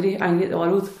was angry at the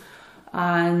world,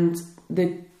 and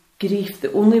the grief,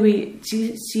 the only way,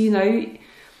 see now,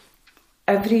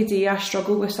 every day I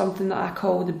struggle with something that I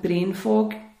call the brain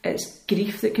fog. It's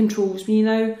grief that controls me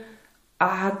now.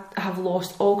 I have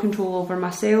lost all control over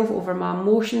myself, over my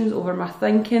emotions, over my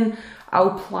thinking.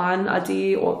 I'll plan a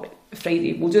day, or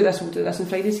Friday, we'll do this on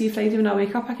Friday. See, Friday when I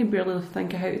wake up, I can barely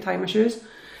think of how to tie my shoes.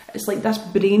 It's like this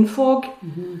brain fog.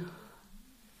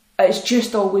 It's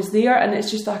just always there, and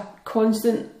it's just a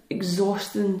constant,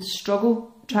 exhausting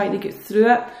struggle trying to get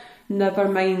through it. Never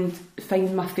mind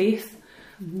find my faith.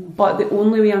 But the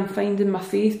only way I'm finding my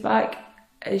faith back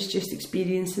is just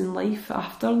experiencing life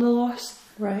after the loss.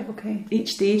 Right, okay.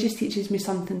 Each day just teaches me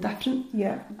something different.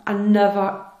 Yeah. I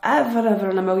never, ever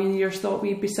in a million years thought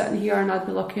we'd be sitting here and I'd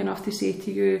be lucky enough to say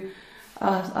to you,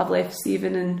 I've left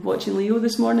Stephen and watching Leo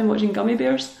this morning, watching Gummy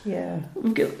Bears. Yeah.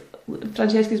 We've got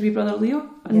Francesca's wee brother Leo.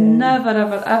 I never,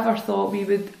 ever thought we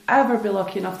would ever be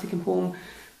lucky enough to come home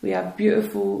with a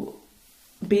beautiful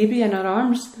baby in our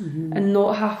arms and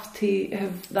not have to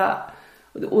have that.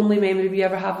 The only memory we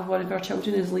ever have of one of our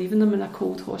children is leaving them in a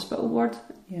cold hospital ward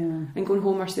and going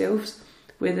home ourselves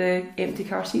with the empty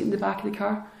car seat in the back of the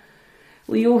car.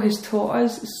 Leo has taught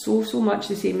us so much,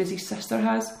 the same as his sister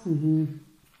has, and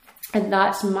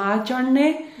that's my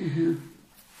journey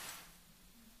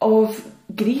of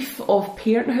grief, of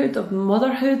parenthood, of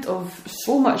motherhood, of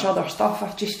so much other stuff.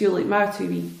 I just feel like my two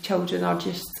wee children are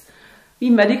just wee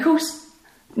miracles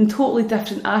in totally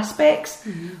different aspects,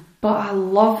 but I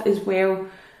love as well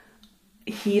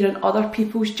hearing other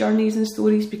people's journeys and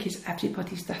stories, because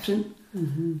everybody's different.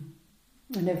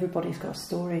 And everybody's got a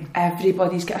story.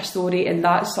 Everybody's got a story, and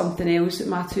that's something else that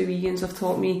my two Ians have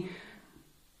taught me.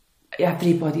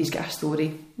 Everybody's got a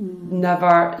story.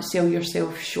 Never sell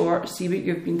yourself short. See what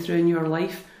you've been through in your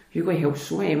life. You're going to help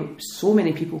so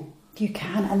many people. You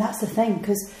can, and that's the thing,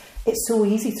 because it's so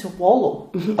easy to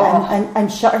wallow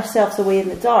and shut ourselves away in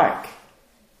the dark.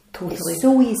 Totally. It's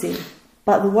so easy,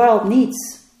 but the world needs,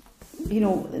 they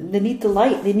need the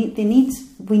light. We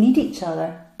need each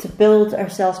other to build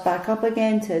ourselves back up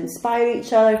again, to inspire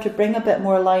each other, to bring a bit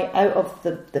more light out of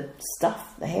the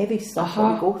stuff, the heavy stuff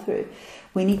that we go through.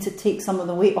 We need to take some of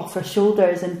the weight off our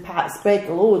shoulders and spread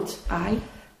the load. Aye.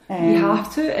 You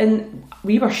have to, and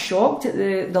we were shocked at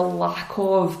the lack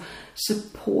of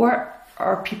support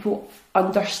or people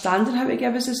understanding how to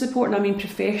give us the support, and I mean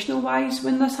professional wise,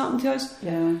 when this happened to us.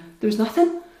 There was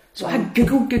nothing. So I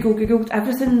googled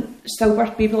everything,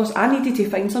 stillbirth, baby loss. I needed to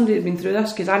find somebody that had been through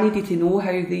this, because I needed to know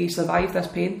how they survived this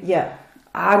pain.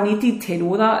 I needed to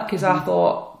know that, because I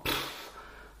thought,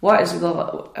 what is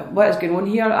going on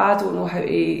here? I don't know how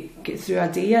to get through a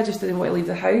day. I just didn't want to leave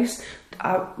the house.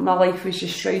 My life was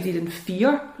just shrouded in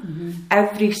fear.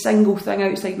 Every single thing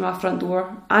outside my front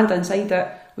door and inside it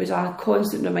was a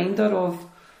constant reminder of,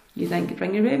 you didn't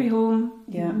bring your baby home,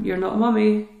 you're not a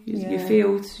mummy, you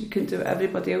failed, you couldn't do what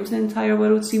everybody else in the entire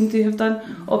world seemed to have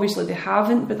done. Obviously they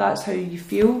haven't, but that's how you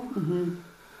feel.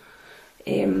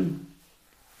 And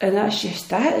that's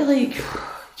just it, like,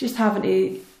 just having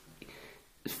to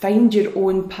find your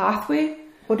own pathway.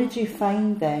 What did you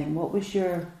find then? What was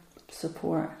your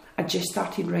support? I just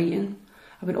started writing.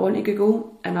 I went on to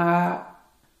Google and I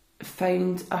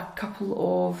found a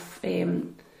couple of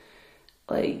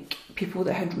people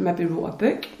that had maybe wrote a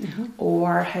book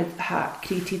or had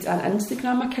created an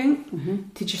Instagram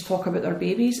account to just talk about their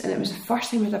babies, and it was the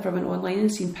first time I'd ever went online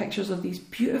and seen pictures of these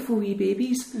beautiful wee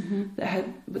babies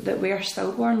that were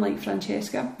stillborn, like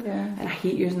Francesca. And I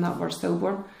hate using that word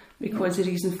stillborn, because the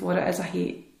reason for it is I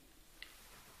hate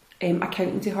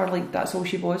accounting to her like that's all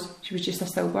she was. She was just a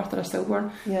stillbirth or a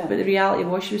stillborn. But the reality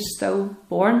was she was still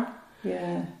born.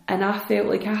 And I felt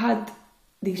like I had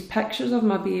these pictures of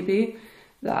my baby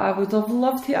that I would have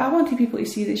loved to. I wanted people to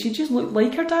see that she just looked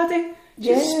like her daddy. She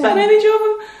just spit image of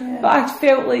him. But I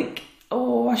felt like,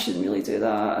 I shouldn't really do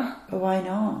that. But why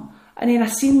not? And then I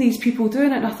seen these people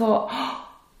doing it, and I thought,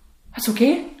 That's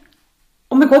okay.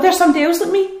 Oh my God, there's somebody else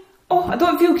like me. Oh, I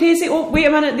don't feel crazy. Oh, wait a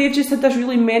minute, they've just had this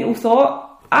really mental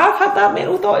thought. I've had that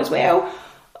mental thought as well.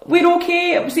 We're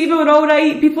okay, Stephen, we're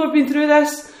alright, people have been through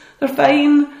this, they're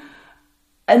fine.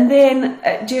 And then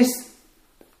it just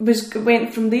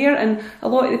went from there, and a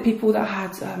lot of the people that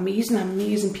had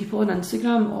amazing people on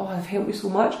Instagram, oh, they've helped me so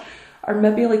much, are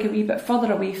maybe like a wee bit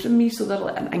further away from me, so they're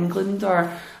like in England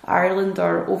or Ireland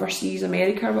or overseas,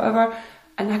 America or whatever,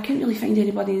 and I couldn't really find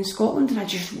anybody in Scotland, and I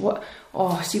just, see what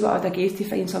I would have gave to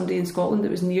find somebody in Scotland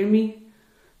that was near me,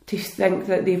 to think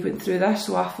that they went through this.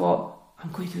 So I thought,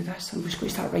 I'm going to do this, I'm just going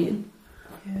to start writing.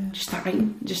 Just start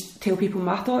writing, just tell people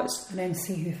my thoughts. And then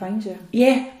see who finds you.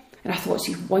 Yeah, and I thought,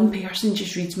 see, one person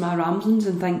just reads my ramblings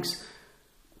and thinks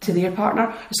to their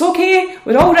partner, it's okay,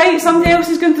 we're all right, somebody else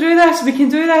is going through this, we can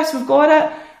do this, we've got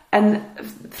it. And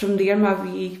from there, my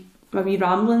wee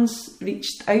ramblings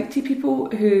reached out to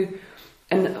people who,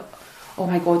 and oh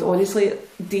my God, honestly,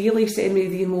 daily send me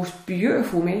the most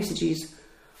beautiful messages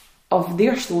of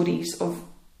their stories, of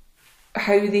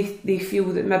how they feel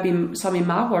that maybe some of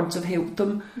my words have helped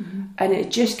them. And it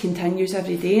just continues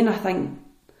every day, and I think,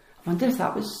 I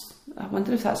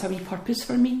wonder if that's a wee purpose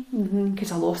for me,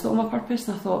 because I lost all my purpose,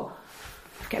 and I thought,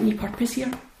 I've got a wee purpose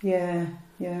here. Yeah.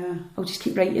 I'll just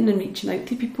keep writing and reaching out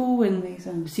to people and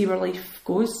Amazing. See where life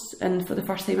goes. And for the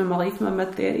first time in my life, in my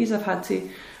mid-30s, I've had to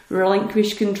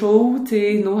relinquish control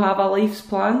to not have a life's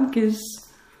plan, because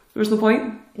there was no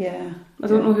point. Yeah. I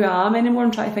don't know who I am anymore.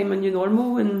 I'm trying to find my new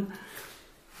normal and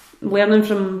learning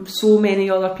from so many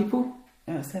other people.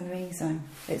 It's amazing.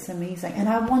 It's amazing. And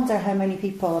I wonder how many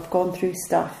people have gone through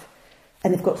stuff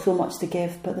and they've got so much to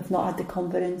give, but they've not had the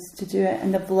confidence to do it,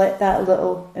 and they've let that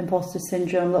little imposter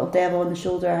syndrome, little devil on the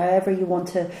shoulder, however you want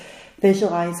to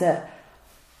visualise it,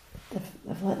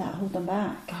 they've let that hold them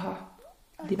back.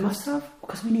 They must have.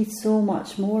 Because we need so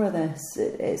much more of this.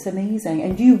 It's amazing.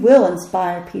 And you will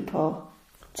inspire people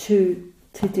to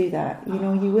do that. You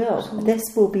know, you will. Absolutely. This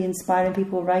will be inspiring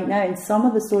people right now, and some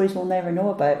of the stories we'll never know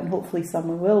about, and hopefully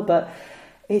someone will, but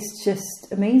it's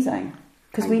just amazing.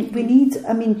 Because we need,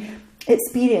 I mean,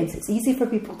 experience. It's easy for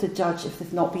people to judge if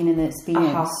they've not been in an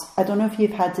experience. I don't know if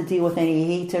you've had to deal with any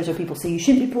haters or people say you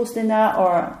shouldn't be posting that,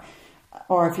 or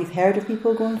if you've heard of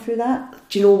people going through that.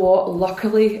 Do you know what?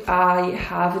 Luckily, I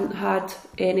haven't had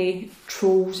any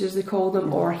trolls, as they call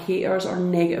them, or haters or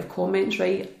negative comments,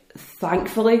 right?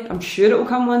 Thankfully. I'm sure it will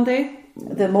come one day.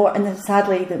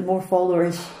 Sadly, the more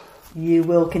followers you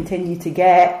will continue to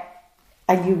get,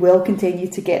 and you will continue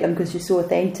to get them because you're so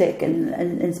authentic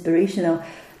and inspirational,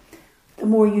 the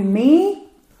more you may,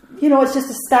 you know, it's just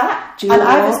a stat. And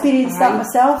I've experienced that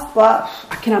myself, but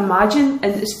I can imagine,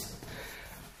 and it's,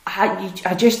 I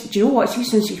just, do you know what, see,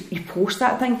 since you post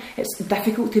that thing, it's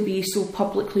difficult to be so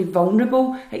publicly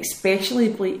vulnerable,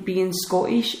 especially like being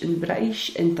Scottish and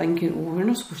British and thinking, oh, we're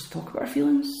not supposed to talk about our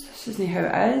feelings, this isn't how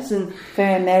it is. And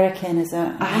very American, is it?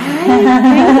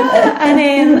 And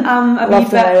then a wee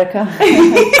bit America.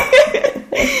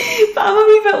 But I'm a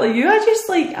wee bit like you. I'm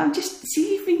just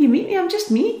see, when you meet me, I'm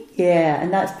just me. Yeah,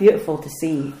 and that's beautiful to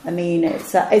see. I mean,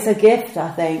 it's a gift, I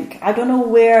think. I don't know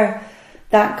where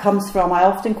that comes from. I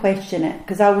often question it,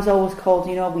 because I was always called,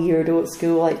 you know, a weirdo at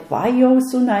school, like, why are you always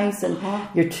so nice, and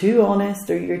you're too honest,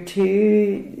 or you're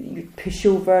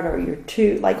pushover, or you're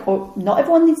too, like, oh, not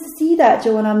everyone needs to see that,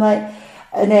 Joe. And I'm like,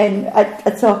 and then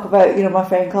I talk about, you know, my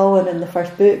friend Colin in the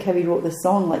first book, how he wrote this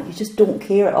song, like, you just don't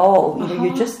care at all, you know,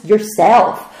 you're just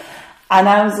yourself. And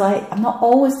I was like, I'm not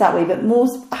always that way, but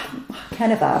I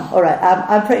kind of am. All right,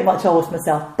 I'm pretty much always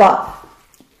myself, but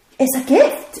it's a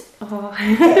gift.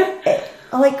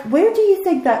 Like, where do you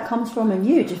think that comes from in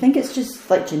you? Do you think it's just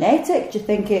like genetic? Do you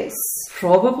think it's...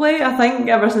 Probably. I think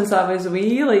ever since I was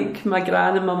wee, like my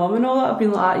gran and my mum and all that have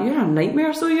been like, you're a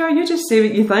nightmare, so you just say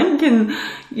what you think, and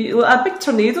a big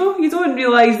tornado, you don't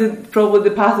realise that probably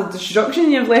the path of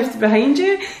destruction you've left behind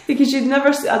you, because you'd never,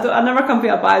 I never come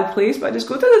from a bad place, but I just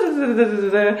go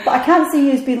But I can't see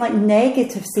you as being like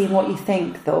negative saying what you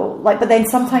think though, like, but then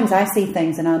sometimes I say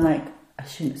things and I'm like, I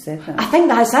shouldn't have said that. I think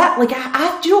that's it. Like,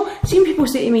 I do you know, seeing people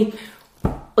say to me,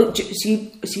 like,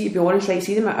 see, to be honest, right,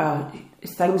 see them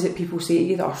things that people say to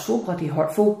you that are so bloody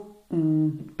hurtful,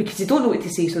 because they don't know what to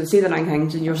say, so they say the wrong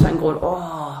things, and you're sitting going,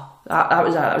 oh, that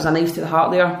was a knife to the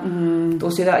heart there.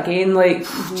 Don't say that again, like,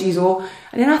 geez, oh.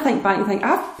 And then I think back and think,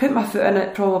 I've put my foot in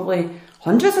it probably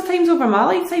hundreds of times over my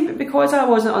lifetime, but because I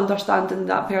wasn't understanding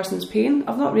that person's pain,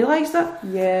 I've not realised it.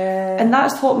 Yeah. And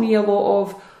that's taught me a lot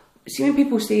of, see, when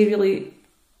people say really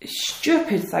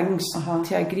stupid things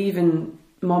to a grieving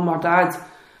mum or dad,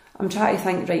 I'm trying to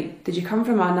think, right, did you come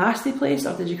from a nasty place,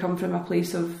 or did you come from a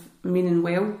place of meaning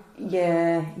well.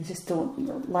 Yeah, you just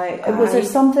don't like. Was there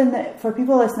something that, for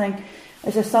people listening,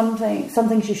 is there some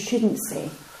things you shouldn't say?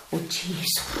 Oh jeez.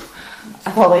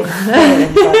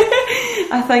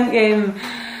 I think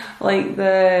like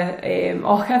the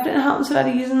everything happens for a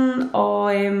reason,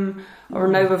 or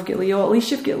now we've got Leo, at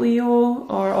least you've got Leo,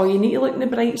 or oh, you need to look on the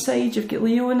bright side, you've got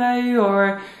Leo now,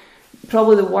 or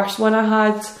probably the worst one I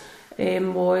had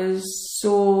was,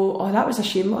 so, oh, that was a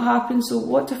shame what happened, so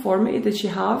what deformity did she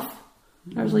have?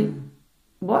 And I was like,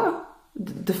 what?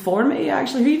 Deformity,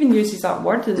 actually? Who even uses that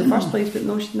word in the first place? But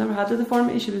no, she'd never had a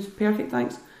deformity, she was perfect,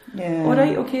 thanks. Yeah.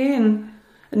 Alright, okay, and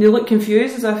they look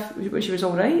confused as if she was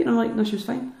alright, and I'm like, no, she was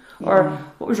fine. Yeah. Or,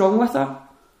 what was wrong with her?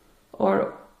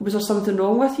 Or, was there something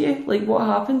wrong with you? Like, what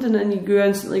happened? And then you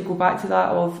instantly go back to that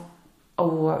of,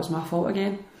 oh, that was my fault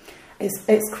again.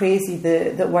 It's crazy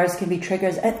that words can be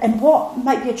triggers, and what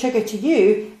might be a trigger to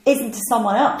you isn't to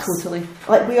someone else. Totally.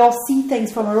 Like, we all see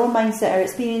things from our own mindset, our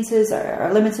experiences,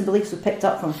 our limiting beliefs we've picked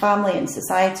up from family and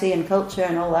society and culture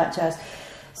and all that jazz.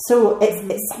 So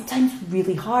it's sometimes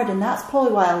really hard, and that's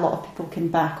probably why a lot of people can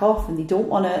back off and they don't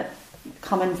want to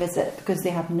come and visit because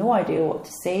they have no idea what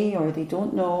to say, or they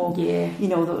don't know. Yeah. You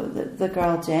know, the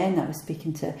girl Jen that I was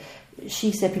speaking to,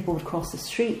 she said people would cross the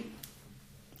street.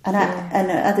 And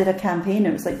I did a campaign.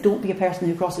 It was like, don't be a person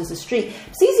who crosses the street.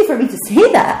 It's easy for me to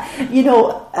say that. You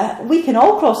know, we can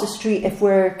all cross the street if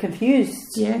we're confused.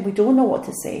 Yeah. We don't know what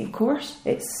to say. Of course.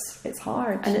 It's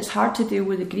hard. And it's hard to deal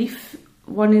with the grief.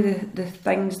 One of the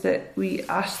things that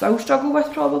I still struggle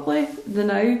with probably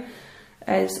now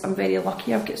is, I'm very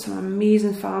lucky. I've got some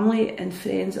amazing family and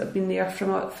friends that have been there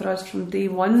for us from day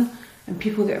one, and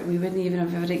people that we wouldn't even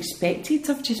have ever expected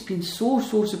have just been so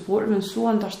supportive and so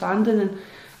understanding. And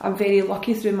I'm very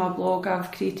lucky, through my blog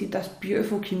I've created this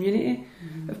beautiful community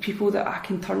of people that I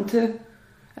can turn to,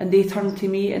 and they turn to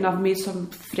me, and I've made some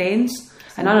friends.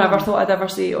 And I never thought I'd ever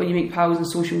say, oh, you make pals on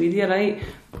social media, right?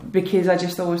 Because I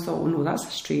just always thought, oh no, that's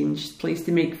a strange place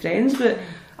to make friends. But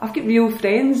I've got real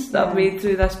friends that I've made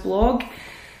through this blog.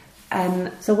 And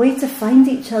it's a way to find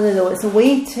each other, though. It's a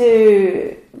way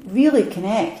to really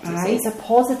connect. It's a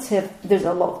positive. There's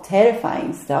a lot of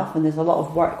terrifying stuff, and there's a lot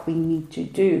of work we need to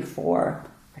do for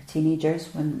our teenagers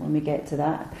when we get to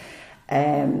that.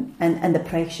 And the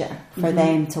pressure for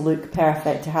them to look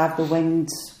perfect, to have the winged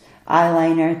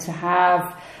eyeliner, to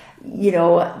have, you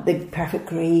know, the perfect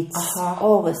grades,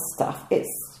 all this stuff.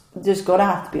 There's got to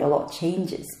have to be a lot of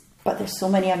changes, but there's so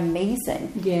many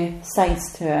amazing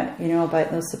sides to it, you know,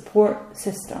 about those support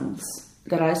systems.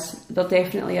 There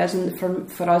definitely is, and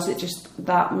for us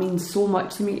that means so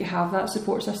much to me to have that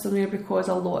support system there, because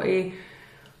a lot of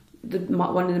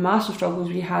one of the massive struggles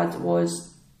we had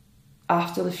was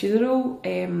after the funeral.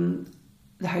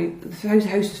 The house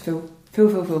was full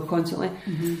constantly.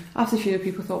 After the funeral,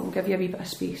 people thought, we'll give you a wee bit of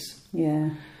space.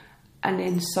 Yeah. And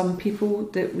then some people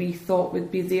that we thought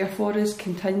would be there for us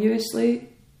continuously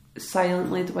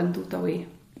silently dwindled away.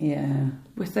 Yeah.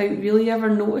 Without really ever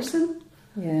noticing.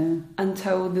 Yeah.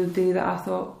 Until the day that I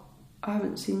thought, I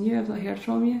haven't seen you, I've not heard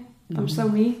from you. I'm still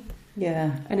me.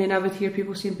 Yeah. And then I would hear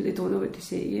people saying, but they don't know what to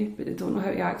say to you, but they don't know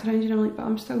how to act around you. And I'm like, but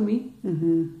I'm still me.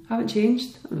 I haven't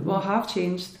changed. Well, I have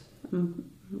changed. I'm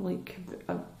like,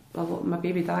 my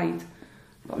baby died,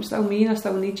 but I'm still me, and I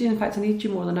still need you. In fact, I need you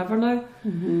more than ever now.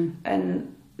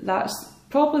 And that's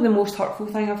probably the most hurtful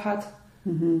thing I've had.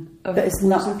 But it's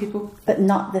losing people. But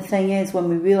not, the thing is, when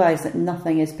we realise that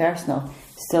nothing is personal,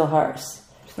 it still hurts.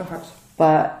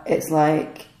 But it's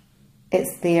like,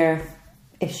 it's their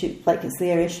issue, like it's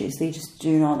their issues. They just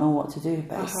do not know what to do.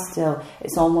 But it's still,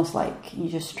 it's almost like, can you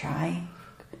just try?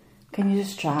 Can you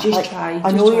just try?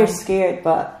 I know you're scared,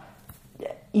 but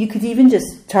you could even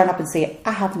just turn up and say,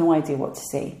 I have no idea what to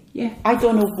say. Yeah. I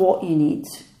don't know what you need.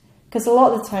 Because a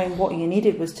lot of the time what you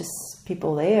needed was just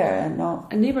people there and not...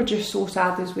 And they were just so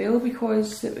sad as well,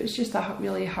 because it was just a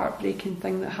really heartbreaking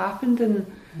thing that happened, and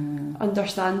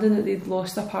understanding that they'd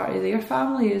lost a part of their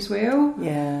family as well.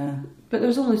 Yeah. But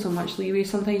there's only so much leeway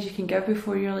sometimes you can give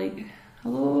before you're like,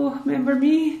 hello, remember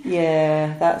me?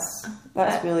 Yeah,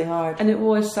 that's really hard. And it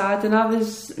was sad, and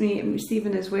me and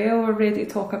Stephen as well were ready to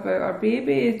talk about our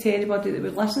baby to anybody that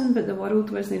would listen, but the world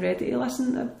wasn't ready to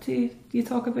listen to you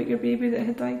talk about your baby that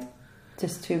had died.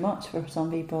 Just too much for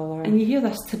some people. And you hear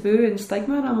this taboo and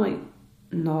stigma, and I'm like,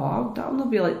 no, that'll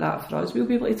not be like that for us. We'll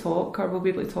be able to talk, or we'll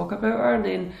be able to talk about her, and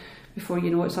then before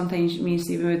you know it, sometimes me and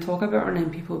Stephen would talk about her, and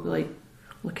then people would be like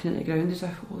looking at the ground as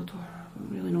if, oh, I don't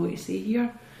really know what to say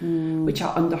here. Which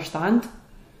I understand.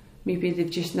 Maybe they've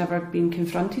just never been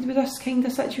confronted with this kind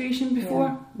of situation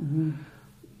before.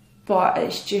 But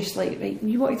it's just like, right,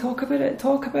 you want to talk about it,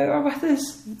 talk about her with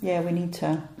us. Yeah, we need to.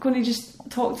 I'm going to just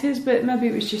talk to us, but maybe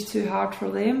it was just too hard for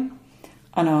them.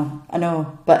 I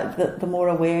know. But the more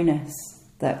awareness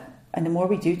and the more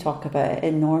we do talk about it,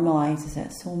 it normalises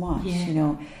it so much. Yeah. You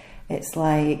know, it's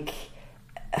like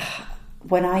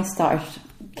when I started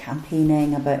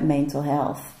campaigning about mental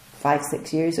health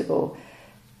 5-6 years ago,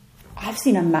 I've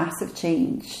seen a massive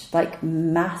change, like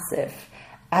massive.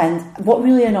 And what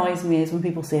really annoys me is when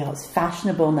people say, oh, it's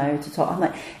fashionable now to talk. I'm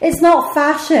like, it's not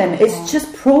fashion, it's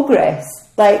just progress.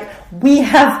 Like,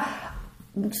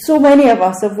 so many of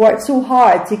us have worked so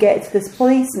hard to get to this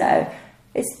place now.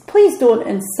 Please don't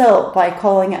insult by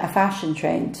calling it a fashion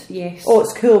trend. Yes. Oh,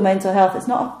 it's cool, mental health. It's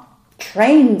not a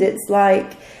trend, it's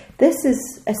like, this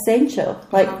is essential.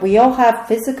 Like, we all have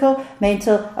physical,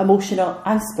 mental, emotional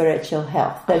and spiritual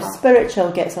health. Now,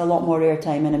 spiritual gets a lot more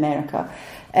airtime in America.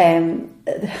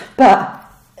 But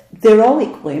they're all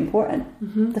equally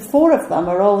important. The four of them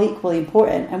are all equally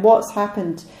important. And what's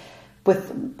happened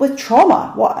with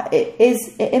trauma, it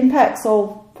impacts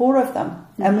all four of them.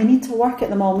 And we need to work at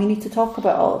them all. We need to talk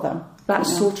about all of them.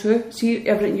 That's so true. See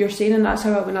everything you're saying, and that's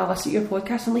how when I listen to your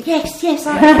podcast, I'm like, yes,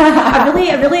 I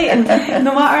really, and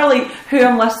no matter like who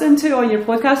I'm listening to on your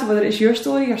podcast, whether it's your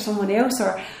story or someone else,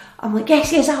 or I'm like,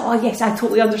 yes, I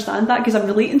totally understand that because I'm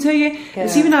relating to you. Yeah. And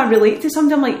see when I relate to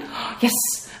somebody, I'm like, oh, yes,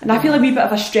 and I feel a wee bit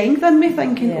of a strength in me,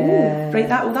 thinking, right,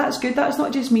 that's good. That's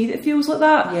not just me that feels like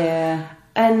that. Yeah.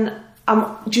 And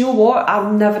do you know what?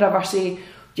 I'll never ever say,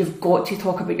 you've got to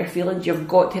talk about your feelings, you've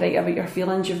got to write about your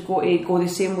feelings, you've got to go the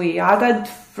same way I did.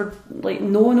 For like,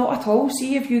 no, not at all.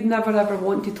 See, if you'd never ever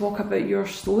want to talk about your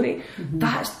story,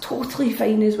 that's totally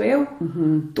fine as well.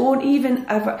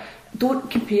 Don't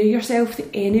compare yourself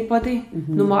to anybody,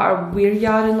 no matter where you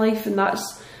are in life, and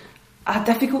that's a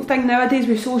difficult thing nowadays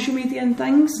with social media and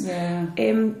things. Yeah.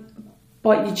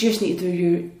 But you just need to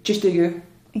do you.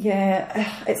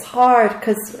 Yeah, it's hard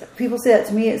because people say that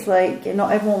to me. It's like,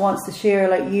 not everyone wants to share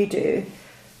like you do,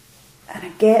 and I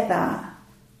get that.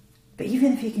 But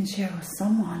even if you can share with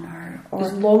someone, or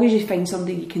as long as you find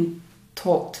somebody you can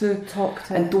talk to,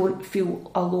 and don't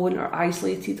feel alone or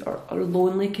isolated or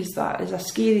lonely, because that is a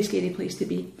scary, scary place to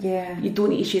be. Yeah, you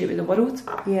don't need to share it with the world.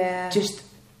 Yeah, just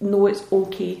know it's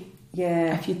okay.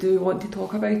 Yeah, if you do want to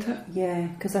talk about it. Yeah,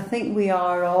 because I think we're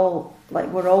all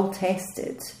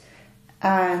tested.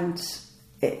 And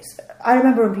I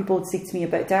remember when people would say to me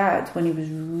about Dad when he was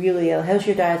really ill, how's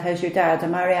your dad?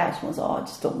 And my reaction was, I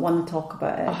just don't want to talk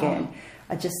about it again.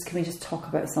 Can we just talk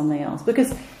about something else?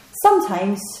 Because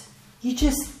sometimes you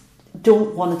just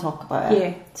don't want to talk about it.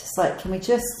 Yeah. Just like, can we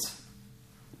just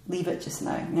leave it just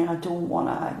now? I don't want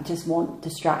to, I just want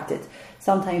distracted.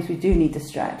 Sometimes we do need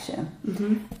distraction.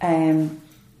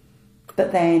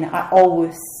 But then I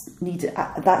always needed,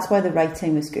 that's why the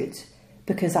writing was good.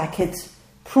 Because I could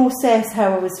process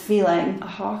how I was feeling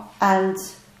and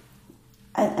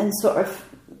sort of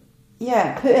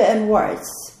put it in words,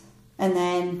 and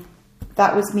then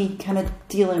that was me kind of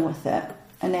dealing with it.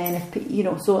 And then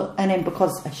then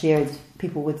because I shared,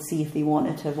 people would see if they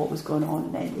wanted to what was going on,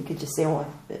 and then they could just say,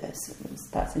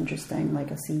 that's interesting,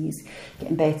 like I see he's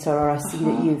getting better, or I see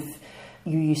that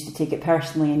you used to take it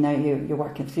personally and now you're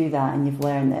working through that and you've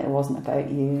learned that it wasn't about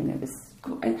you and it was.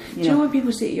 And do you know when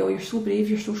people say to you, you're so brave,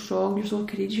 you're so strong, you're so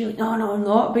courageous, you're like, no, I'm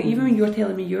not. But even when you're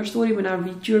telling me your story, when I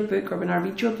read your book or when I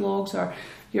read your blogs or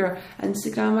your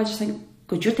Instagram, I just think,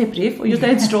 God, you're dead brave or you're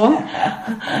dead strong.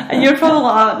 And you're probably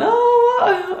like,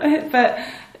 no. But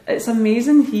it's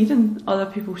amazing hearing other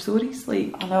people's stories.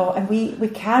 Like, I know, and we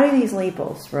carry these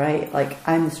labels, right? Like,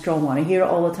 I'm the strong one. I hear it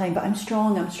all the time, but I'm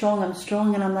strong.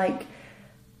 And I'm like,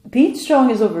 being strong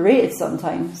is overrated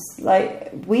sometimes.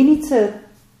 Like, we need to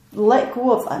let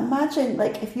go of that. Imagine,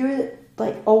 like, if you're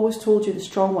like always told you're the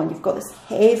strong one, you've got this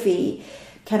heavy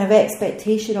kind of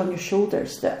expectation on your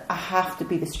shoulders that I have to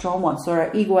be the strong one. So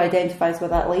our ego identifies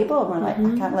with that label, and we're like,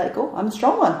 I can't let it go. I'm the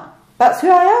strong one. That's who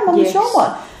I am. I'm the strong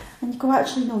one. And you go,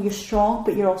 actually, no, you're strong,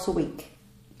 but you're also weak.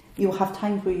 You'll have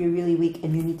times where you're really weak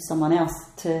and you need someone else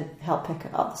to help pick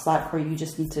up the slack, or you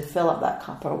just need to fill up that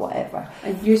cup or whatever.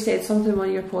 And you said something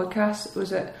on your podcast,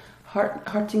 was it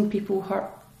hurting people hurt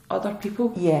other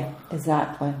people? Yeah,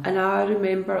 exactly. And I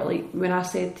remember, like, when I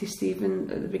said to Stephen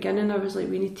at the beginning, I was like,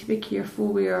 we need to be careful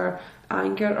with our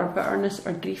anger or bitterness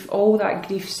or grief, all that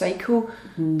grief cycle,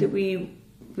 that we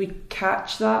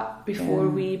catch that before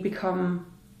we become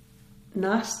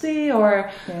nasty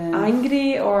or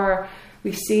angry, or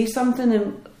we say something.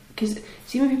 And because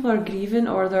see, when people are grieving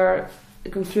or they're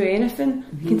going through anything,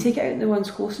 they can take it out on the ones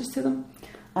closest to them.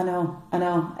 I know,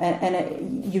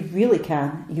 and you really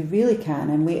can,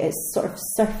 and it's sort of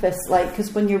surface, like,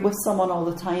 because when you're with someone all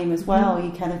the time as well,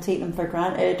 you kind of take them for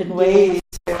granted in ways,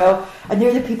 you know, and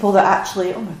they're the people that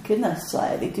actually, oh my goodness,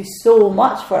 like, they do so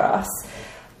much for us,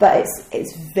 but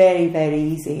it's very, very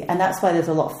easy, and that's why there's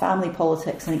a lot of family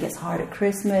politics, and it gets hard at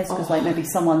Christmas, because like maybe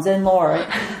someone's in-law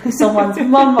or someone's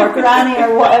mum or granny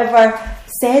or whatever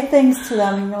said things to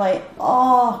them, and you're like,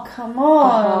 oh, come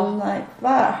on, like,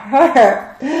 that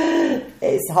hurt.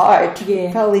 It's hard. You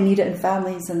probably need it in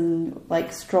families and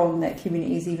like strong knit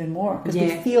communities even more, because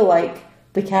we feel like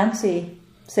we can say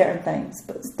certain things,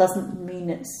 but it doesn't mean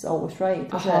it's always right,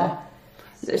 does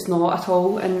it? It's not at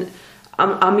all, and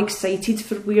I'm excited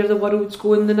for where the world's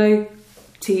going now.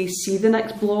 To see the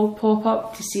next blog pop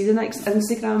up, to see the next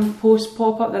Instagram post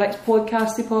pop up, the next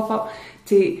podcast to pop up,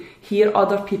 to hear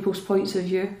other people's points of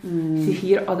view, to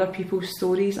hear other people's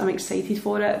stories. I'm excited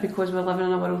for it, because we're living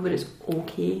in a world where it's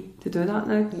okay to do that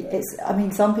now. I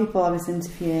mean, some people I was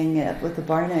interviewing with the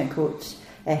burnout coach,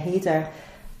 Haider,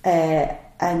 or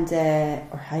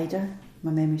Haider.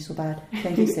 My memory's so bad. I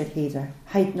think he said Haider.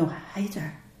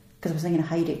 Haider. Because I was thinking of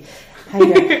Heidi.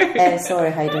 Haider. Sorry,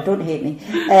 Haider, don't hate me.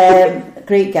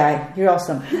 Great guy, you're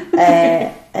awesome.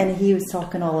 And he was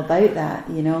talking all about that,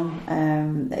 you know.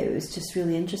 It was just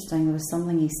really interesting. There was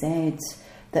something he said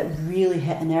that really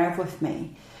hit a nerve with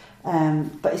me.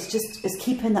 But it's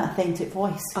keeping that authentic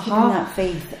voice, keeping that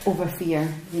faith over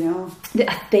fear, you know. The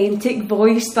authentic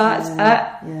voice, that's it.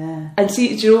 Yeah. And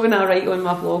see, do you know, when I write on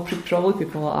my blog, probably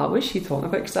people are like, what's she talking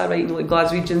about? Because I write in like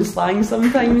Glaswegian slang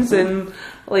sometimes, and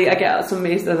like I get some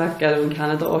message with a girl in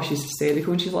Canada, oh, she's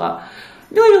hysterical, and she's like,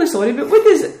 really, really sorry, but what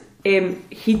does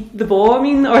heat the ball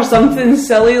mean, or something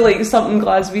silly, like something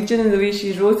Glaswegian in the way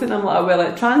she's wrote it, and I'm like, well,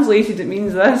 it translated, it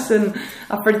means this, and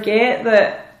I forget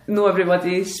that not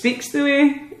everybody speaks the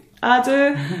way I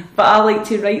do, but I like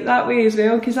to write that way as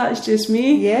well, because that's just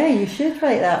me. Yeah, you should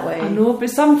write that way. I know, but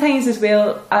sometimes as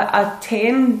well, I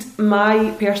tend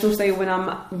my personal style when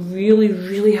I'm really,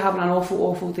 really having an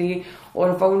awful day, or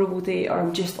a vulnerable day, or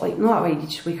I'm just like, no, right, you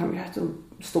just wake up and you have to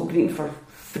stop greeting for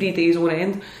 3 days on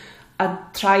end. I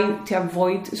try to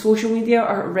avoid social media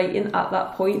or writing at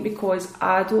that point, because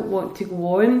I don't want to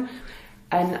go on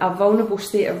in a vulnerable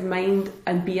state of mind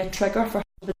and be a trigger for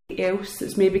somebody else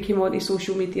that's maybe came onto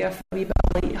social media for a wee bit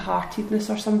of light-heartedness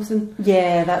or something.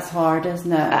 Yeah, that's hard,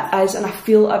 isn't it? It is, and I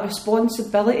feel a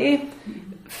responsibility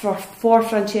for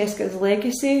Francesca's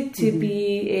legacy to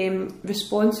be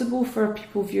responsible for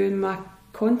people viewing my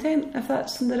content, if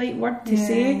that's the right word to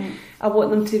say. I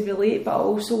want them to relate, but I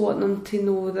also want them to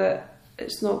know that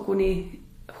it's not going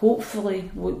to, hopefully,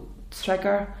 won't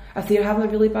trigger. If they're having a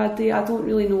really bad day, I don't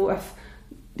really know if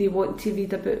they want to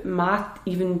read about my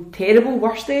even terrible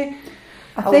worst day.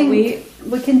 I think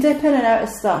we can dip in and out of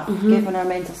stuff given our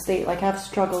mental state. Like, I've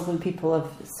struggled when people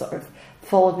have sort of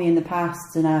followed me in the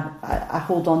past, and I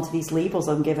hold on to these labels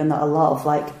I'm given that I love,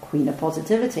 like Queen of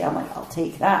Positivity. I'm like, I'll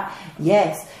take that,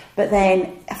 yes. But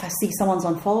then if I see someone's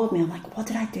unfollowed me, I'm like, what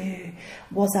did I do?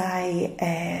 Was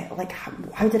I,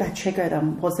 how did I trigger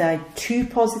them? Was I too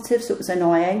positive so it was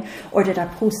annoying? Or did I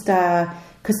post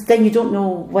because then you don't know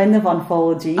when they've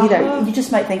unfollowed you either. You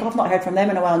just might think, oh, I've not heard from them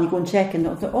in a while, and you go and check and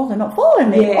oh, they're not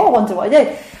following me. Oh, I wonder what I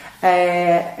did.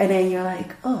 And then you're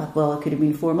like, oh, well, it could have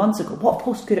been 4 months ago. What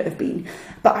post could it have been?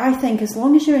 But I think as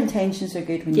long as your intentions are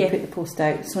good when you put the post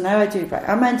out. So now I do, right,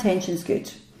 are my intentions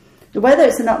good? Whether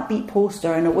it's an upbeat post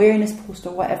or an awareness post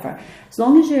or whatever, as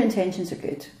long as your intentions are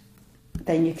good,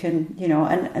 then you can, you know,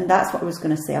 and that's what I was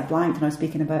going to say. I blanked when I was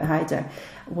speaking about Haider.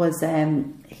 Was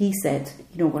he said,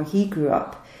 you know, where he grew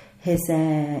up, he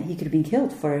could have been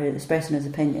killed for expressing his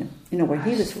opinion. You know, where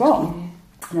he was from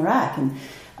in Iraq, and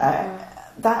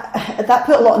that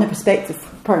put a lot into perspective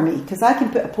for me, because I can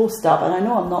put a post up and I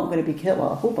know I'm not going to be killed.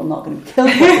 Well, I hope I'm not going to be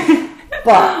killed,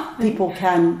 but people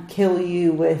can kill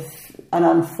you with an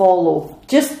unfollow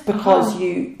just because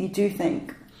you do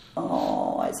think,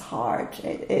 oh, it's hard.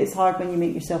 It's hard when you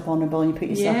make yourself vulnerable and you put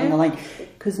yourself on the line,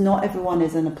 because not everyone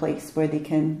is in a place where they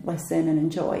can listen and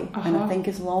enjoy. And I think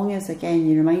as long as, again,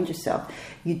 you remind yourself,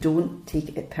 you don't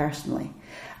take it personally.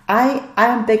 I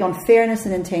am big on fairness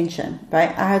and intention, right?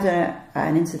 I had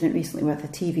an incident recently with a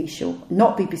TV show,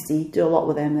 not BBC, do a lot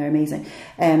with them, they're amazing.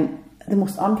 The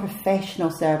most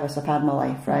unprofessional service I've had in my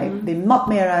life, right? They mucked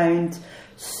me around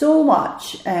so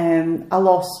much. I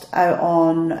lost out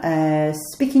on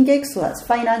speaking gigs, so that's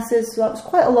finances, so that was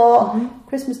quite a lot.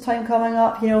 Christmas time coming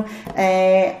up, you know.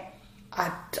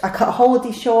 I cut a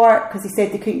holiday short because they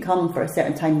said they couldn't come for a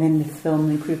certain time, then the film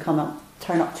and crew come up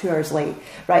turn up 2 hours late,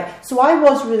 right? So I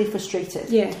was really frustrated.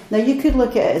 Yeah. Now you could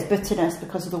look at it as bitterness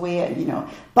because of the way it,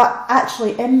 but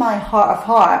actually in my heart of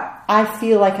heart, I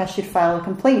feel like I should file a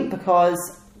complaint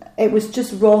because it was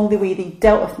just wrong the way they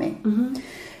dealt with me. Mm-hmm.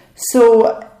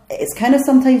 So it's kind of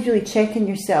sometimes really checking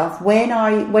yourself.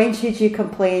 When should you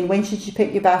complain? When should you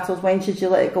pick your battles? When should you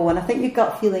let it go? And I think your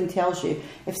gut feeling tells you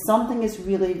if something is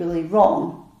really, really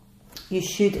wrong, you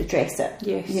should address it.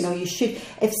 Yes. You should.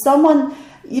 If someone,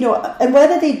 and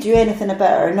whether they do anything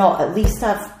about it or not, at least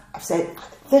I've said,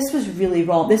 this was really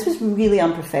wrong. This was really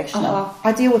unprofessional. Uh-huh.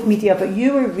 I deal with media, but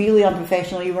you were really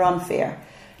unprofessional. You were unfair.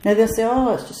 Now they'll say,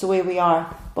 oh, it's just the way we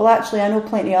are. Well, actually, I know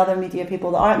plenty of other media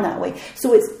people that aren't that way.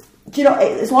 So it's,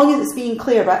 as long as it's being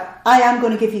clear, but I am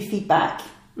going to give you feedback.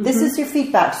 Mm-hmm. This is your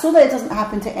feedback, so that it doesn't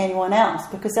happen to anyone else,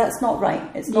 because that's not right.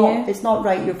 It's not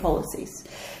right, your policies.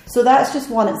 So that's just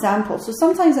one example. So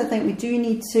sometimes I think we do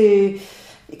need to,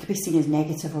 it could be seen as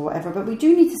negative or whatever, but we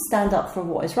do need to stand up for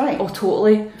what is right. Oh,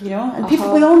 totally. And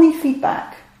people, we all need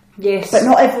feedback. Yes. But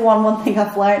not everyone, one thing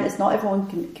I've learned is not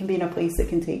everyone can be in a place that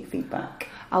can take feedback.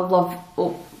 I love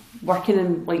working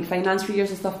in like finance for years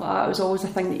and stuff like that. It was always a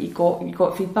thing that you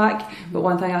got feedback. Mm-hmm. But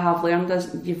one thing I have learned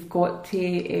is you've got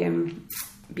to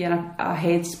be in a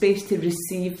headspace to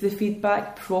receive the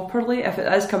feedback properly if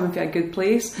it is coming from a good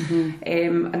place.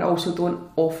 Mm-hmm. And also don't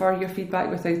offer your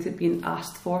feedback without it being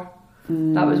asked for.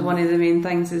 That was one of the main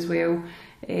things as well.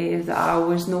 That I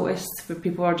always noticed, where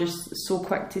people are just so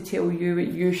quick to tell you what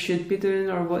you should be doing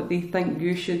or what they think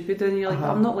you should be doing. You're like,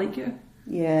 I'm not like you.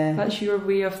 Yeah. That's your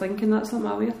way of thinking, that's not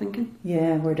my way of thinking.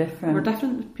 Yeah, we're different. We're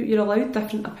different. You're allowed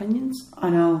different opinions. I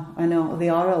know. They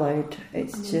are allowed.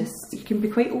 It's just... You can be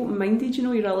quite open-minded,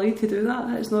 you're allowed to do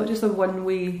that. It's not just a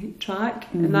one-way track.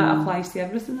 Mm-hmm. And that applies to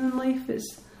everything in life.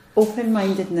 It's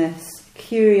open-mindedness,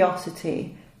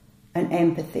 curiosity and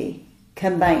empathy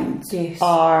combined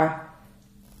are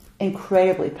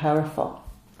incredibly powerful.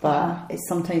 But it's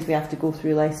sometimes we have to go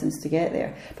through lessons to get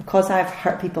there. Because I've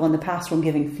hurt people in the past from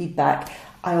giving feedback,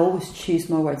 I always choose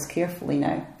my words carefully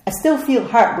now. I still feel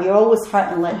hurt. We are always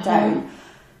hurt and let down.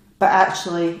 But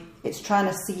actually, it's trying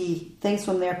to see things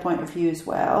from their point of view as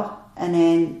well. And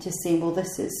then just saying, well,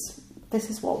 this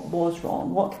is what was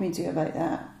wrong. What can we do about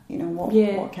that?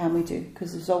 What can we do?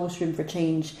 Because there's always room for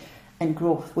change and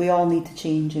growth. We all need to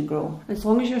change and grow. As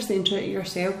long as you're staying true to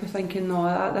yourself, you're thinking,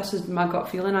 no, this is my gut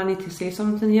feeling, I need to say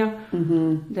something here,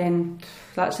 then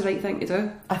that's the right thing to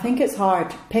do. I think it's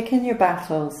hard. Picking your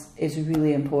battles is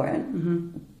really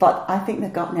important, but I think the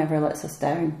gut never lets us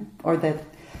down. Or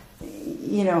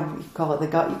you call it the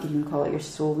gut, you can even call it your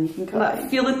soul, you can call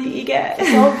that feeling that you get.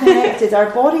 It's all connected.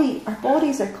 Our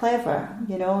bodies are clever,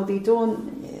 they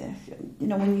don't,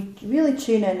 when you really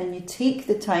tune in and you take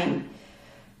the time,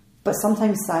 but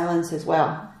sometimes silence as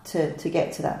well, to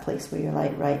get to that place where you're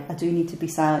like, right, I do need to be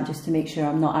silent just to make sure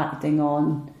I'm not acting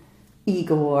on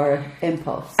ego or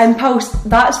impulse.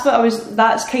 That's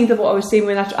kind of what I was saying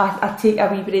when I take a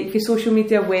wee break for social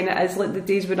media, when it is like the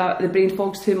days when the brain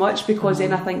fog's too much, because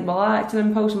then I think, well, I act an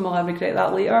impulse and will I regret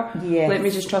that later? Yes. Let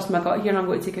me just trust my gut here and I'm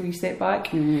going to take a wee step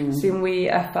back. Same way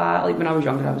if when I was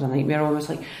younger, I was a nightmare. I was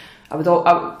like,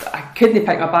 I couldn't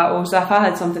pick my battles. If I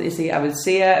had something to say, I would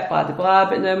say it, blah blah blah.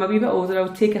 But now I'm a wee bit older,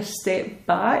 I'll take a step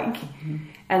back,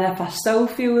 and if I still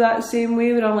feel that same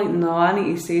way, where I'm like, no, I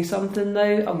need to say something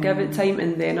now, I'll give it time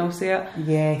and then I'll say it.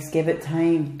 Yes, give it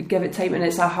time. And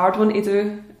it's a hard one to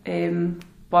do,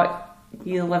 but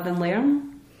you live and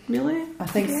learn, really. I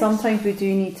think sometimes we do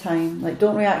need time. Like,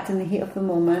 don't react in the heat of the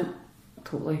moment.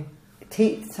 Totally.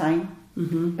 Take the time,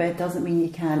 but it doesn't mean you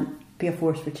can't be a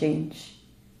force for change.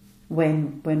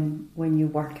 When you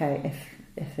work out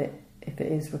if it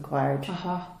is required.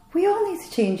 We all need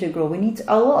to change and grow.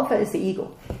 A lot of it is the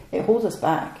ego. It holds us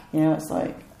back. It's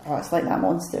like, it's like that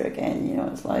monster again.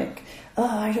 It's like,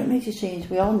 I don't need to change.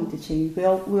 We all need to change. We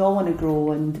all want to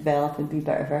grow and develop and be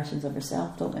better versions of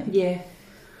ourselves, don't we? Yeah.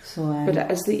 So, but it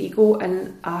is the ego,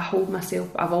 and I hold myself.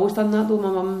 I've always done that though.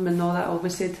 My mum and all that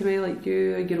always said to me, like,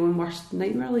 you are your own worst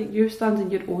nightmare. Like, you stand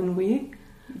in your own way.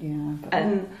 Yeah.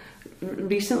 And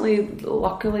recently,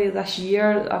 luckily this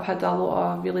year, I've had a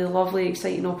lot of really lovely,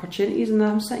 exciting opportunities, and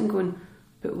I'm sitting going,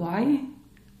 but why?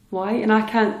 And I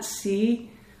can't see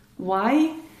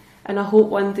why. And I hope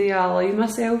one day I allow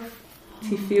myself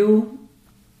to feel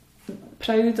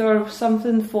proud or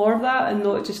something for that, and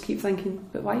not just keep thinking,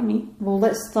 but why me? Well,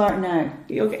 let's start now.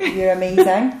 Okay. You're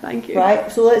amazing. Thank you. Right,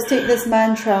 so let's take this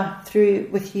mantra through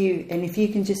with you, and if you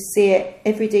can just say it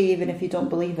every day, even if you don't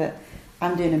believe it.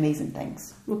 I'm doing amazing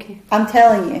things. Okay. I'm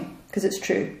telling you, because it's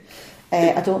true.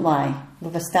 I don't lie.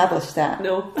 We've established that.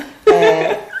 No.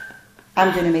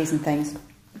 I'm doing amazing things.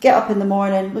 Get up in the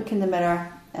morning, look in the mirror,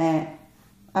 and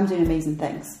I'm doing amazing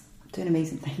things. I'm doing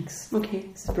amazing things. Okay.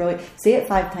 This is brilliant. Say it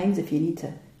 5 times if you need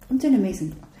to. I'm doing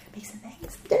amazing things.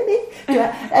 I'm doing amazing.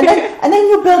 And then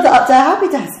you'll build it up to a happy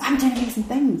dance. I'm doing amazing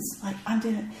things. Like, I'm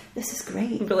doing it. This is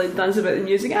great. Brilliant dance about the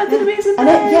music. I'm doing amazing And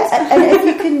things.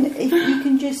 and if you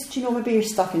can just, maybe you're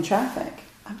stuck in traffic.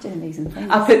 I'm doing amazing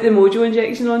things. I put the mojo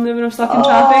injection on there when I'm stuck in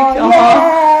traffic.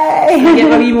 Yay! I get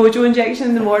my wee mojo injection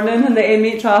in the morning in the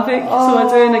M8 traffic. So I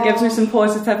do, and it gives me some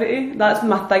positivity. That's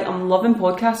my thing. I'm loving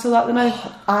podcasts of that now.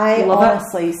 I love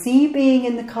honestly see being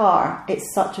in the car.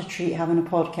 It's such a treat having a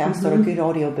podcast or a good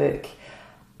audiobook.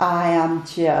 I am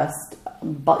just.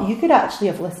 But you could actually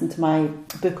have listened to my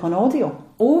book on audio.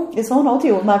 Oh, it's on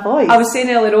audio with my voice. I was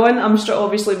saying earlier on, I'm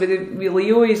obviously with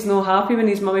Leo, he's not happy when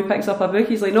his mummy picks up a book.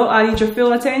 He's like, no, I need your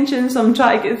full attention, so I'm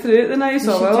trying to get through it the now.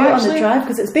 So you should do it on the drive,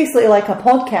 because it's basically like a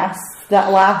podcast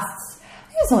that lasts, I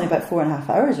think it's only about 4.5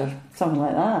 hours or something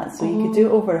like that. So you could do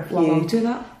it over a few. I'll do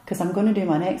that. Because I'm going to do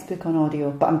my next book on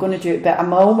audio, but I'm going to do it. But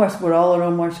we're all our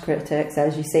own worst critics,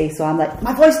 as you say. So I'm like,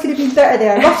 my voice could have been better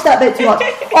there. I rushed that bit too much.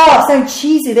 Oh, it sounds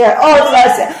cheesy there. Oh,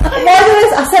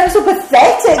 I sound so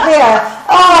pathetic there.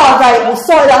 Oh, right, we'll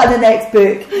sort that in the next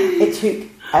book. It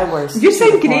took hours. You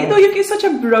sound great though. You've got such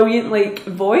a brilliant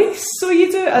voice. So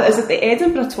you do. Is it the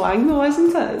Edinburgh twang though?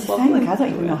 Isn't it? It's lovely. I don't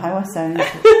even know how I sound.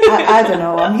 I don't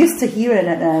know. I'm used to hearing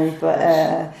it now,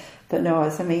 but no,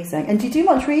 it's amazing. And do you do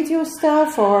much radio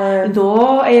stuff or?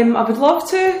 No, I would love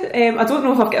to. I don't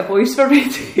know if I've got a voice for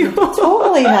radio. You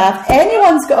totally have.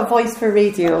 Anyone's got a voice for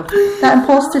radio. That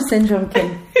imposter syndrome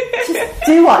can just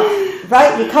do one.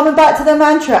 Right, you're coming back to the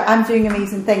mantra, I'm doing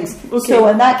amazing things. Okay. So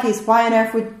in that case, why on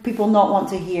earth would people not want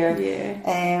to hear? Yeah.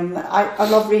 I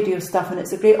love radio stuff, and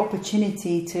it's a great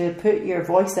opportunity to put your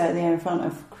voice out there in front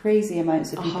of crazy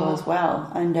amounts of people as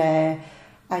well. And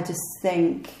I just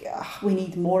think we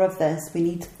need more of this. We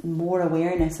need more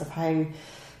awareness of how,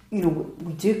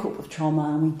 we do cope with trauma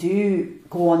and we do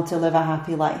go on to live a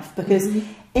happy life. Because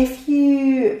if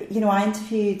I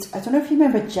interviewed, I don't know if you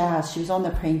remember Jazz, she was on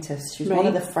The Apprentice. She was one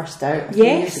of the first out a few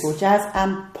years ago. Jazz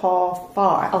and Paul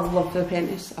Farr. I love The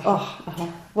Apprentice.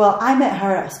 Well, I met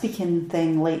her at a speaking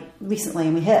thing recently,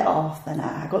 and we hit it off, and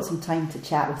I got some time to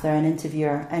chat with her and interview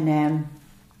her, and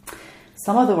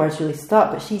some of the words really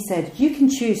stuck, but she said, you can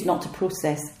choose not to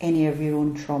process any of your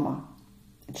own trauma.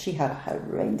 And she had a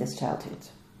horrendous childhood.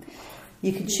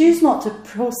 You can choose not to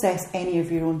process any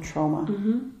of your own trauma.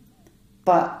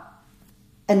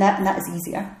 And that is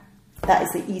easier. That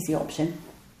is the easy option.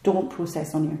 Don't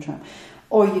process on your trauma.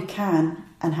 Or you can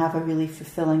and have a really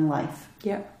fulfilling life.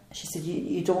 Yeah. She said,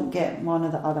 you don't get one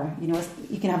or the other.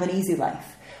 You can have an easy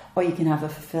life, or you can have a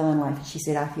fulfilling life. And she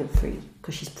said, I feel free,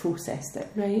 because she's processed it.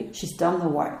 Right. She's done the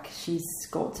work. She's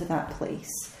got to that place.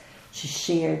 She's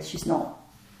shared. She's not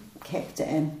kept it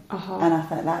in. And I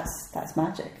think that's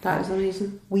magic. That is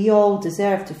amazing. We all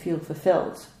deserve to feel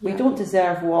fulfilled. We don't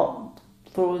deserve what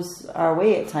throws our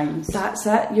way at times. That's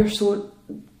it.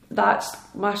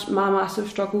 That's my massive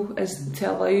struggle, is to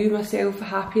allow myself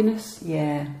happiness.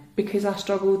 Yeah. Because I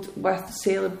struggled with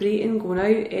celebrating, going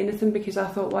out, anything, because I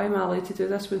thought, why am I allowed to do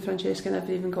this when Francesca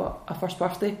never even got a first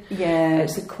birthday? Yeah.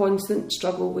 It's a constant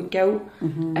struggle with guilt,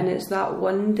 and it's that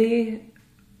one day,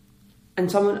 and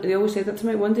they always said that to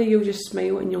me, one day you'll just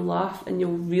smile and you'll laugh, and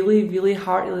you'll really, really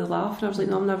heartily laugh, and I was like,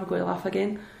 no, I'm never going to laugh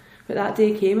again. But that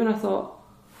day came, and I thought,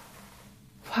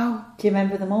 wow. Do you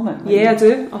remember the moment? Yeah, I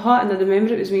do. And I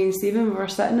remember it was me and Stephen, we were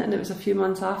sitting, and it was a few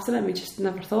months after it, and we just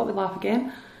never thought we'd laugh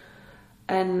again.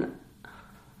 And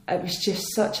it was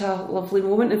just such a lovely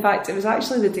moment. In fact, it was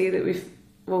actually the day that it was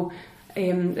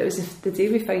the day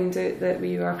we found out that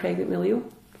we were pregnant with Leo.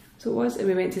 So it was, and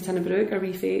we went to Tinnabrook, our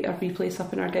wee place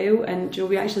up in Argyll, and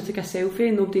we actually took a selfie,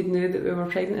 and nobody knew that we were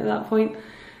pregnant at that point.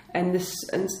 And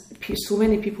so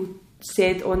many people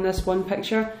said on this one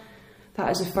picture, that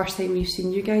is the first time we've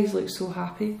seen you guys look so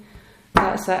happy.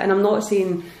 That's it. And I'm not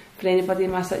saying for anybody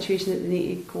in my situation that they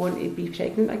need to go on to be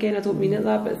pregnant again. I don't mean it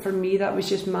that, but for me that was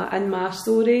just my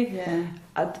story. Yeah.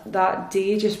 That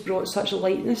day just brought such a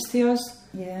lightness to us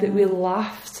that we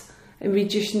laughed, and we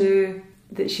just knew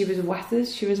that she was with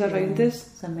us, she was around us.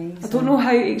 It's amazing. I don't know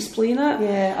how to explain it.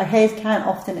 Yeah, our head can't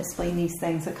often explain these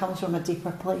things. It comes from a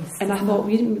deeper place. And I thought,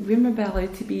 we wouldn't be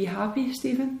allowed to be happy,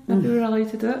 Stephen, if we were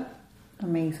allowed to do it.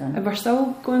 Amazing. And we're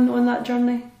still going on that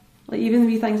journey. Like, even the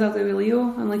wee things I do with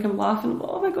Leo, and I'm laughing,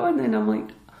 oh my god, and I'm like,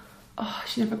 oh,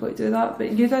 she never got to do that,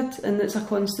 but you did. And it's a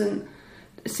constant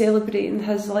celebrating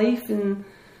his life, and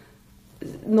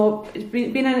not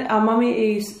being a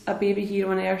mummy to a baby here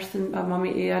on earth, and a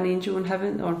mummy to an angel in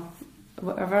heaven, or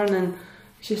whatever. And then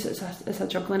it's a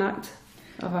juggling act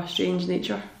of a strange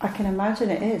nature. I can imagine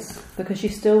it is, because you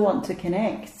still want to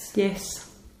connect. Yes.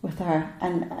 with her,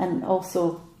 and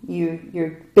also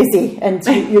you're busy and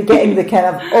you're getting the kind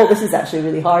of, oh, this is actually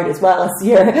really hard as well as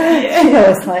you're, you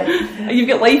know, it's like you've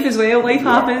got life as well. Life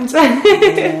happens.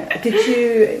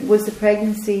 Was the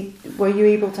pregnancy? Were you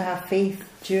able to have faith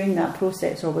during that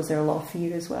process, or was there a lot of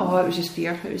fear as well? Oh, it was just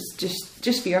fear. It was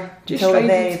just fear. Just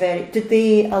very, very. Did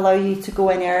they allow you to go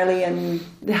in early? And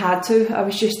they had to.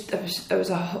 It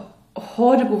was a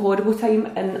horrible time,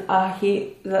 and I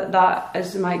hate that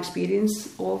is my experience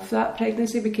of that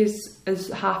pregnancy, because as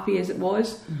happy as it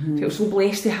was, I felt so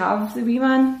blessed to have the wee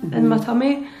man in my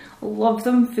tummy. I loved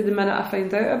him for the minute I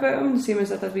found out about him, the same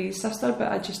as I did with his sister,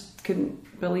 but I just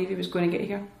couldn't believe he was going to get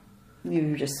here.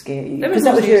 You were just scared, because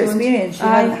that was your experience. You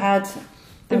hadn't had.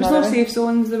 There was no safe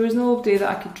zones. There was nobody that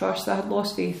I could trust. I had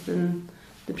lost faith in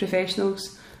the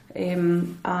professionals,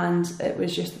 and it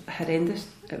was just horrendous.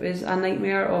 It was a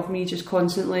nightmare of me just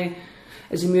constantly,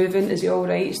 is he moving, is he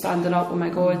alright, standing up, oh my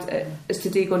god, is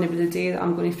today going to be the day that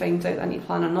I'm going to find out I need to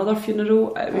plan another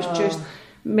funeral? It was just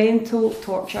mental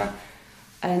torture.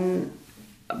 And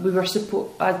we were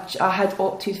I had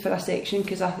opted for a section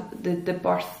because the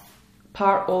birth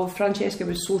part of Francesca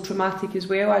was so traumatic as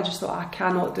well. I just thought, I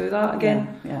cannot do that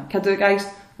again. Can't do it, guys,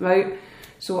 I'm out.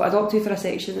 So I opted for a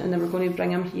section, and they were going to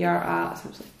bring him here at, it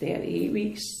was like 38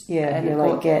 weeks. And you're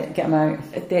like, get him out.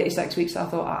 At 36 weeks, I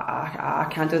thought, I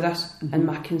can't do this. And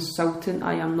my consultant,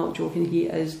 I am not joking, he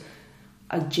is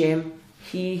a gem.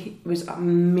 He was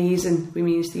amazing with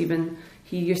me and Stephen.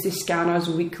 He used to scan us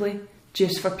weekly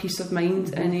just for peace of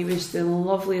mind, and he was the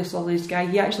loveliest guy.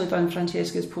 He actually done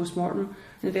Francesca's post-mortem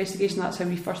investigation. That's how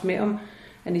we first met him.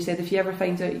 And he said, if you ever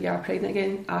find out you are pregnant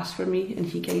again, ask for me. And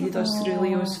he guided us through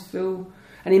Leo's full.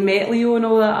 And he met Leo and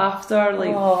all that after.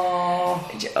 Like,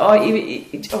 do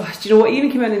you know what? He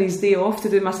even came in on his day off to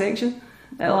do my section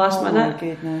at the last minute. My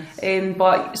goodness.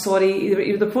 But sorry,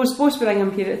 they were supposed to bring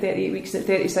him here at 38 weeks. At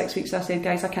 36 weeks, I said,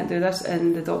 guys, I can't do this.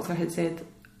 And the doctor had said,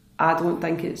 I don't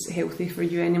think it's healthy for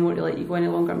you anymore to let you go any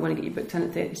longer. I'm going to get you booked in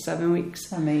at 37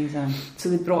 weeks. Amazing. So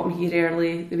they brought me here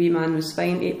early. The wee man was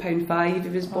fine, £8.5 he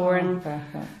was born.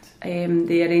 Perfect.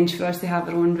 They arranged for us to have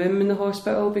our own room in the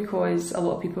hospital, because a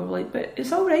lot of people were like, but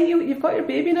it's alright, you've got your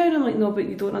baby now. And I'm like, no, but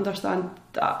you don't understand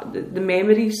that, the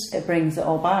memories. It brings it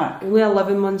all back. Only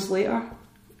 11 months later.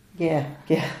 Yeah.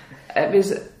 It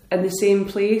was in the same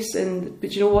place,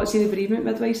 but you know what, see the bereavement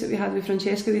midwives that we had with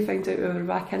Francesca, they found out we were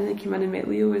back in, and they came in and met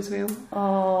Leo as well.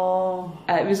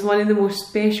 It was one of the most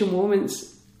special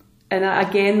moments, and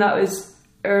again, that was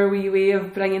our wee way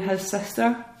of bringing his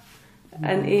sister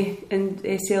and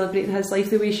celebrating his life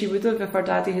the way she would have if her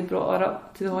daddy had brought her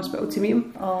up to the hospital to meet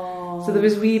him. So there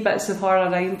was wee bits of her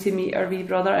around to meet her wee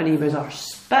brother, and he was her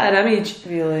spitting image.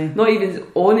 Really? Not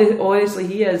even, honestly,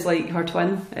 he is like her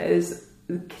twin. It is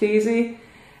crazy.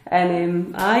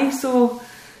 And so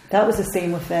that was the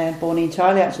same with Bonnie and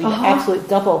Charlie, actually. Absolute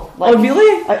double. Like, oh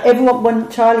really? Everyone, when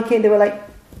Charlie came, they were like,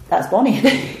 that's Bonnie. Do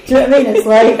you know what I mean? It's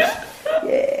like,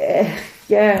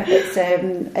 yeah. It's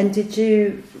and did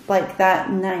you, like, that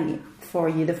night for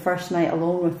you, the first night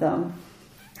alone with them,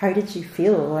 how did you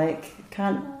feel? Like,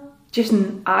 I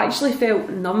actually felt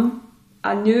numb.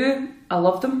 I knew I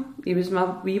loved him. He was my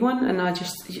wee one, and I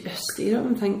just stare at him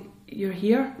and think, you're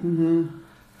here.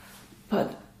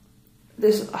 But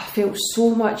I felt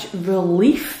so much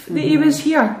relief that he was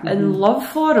here, and love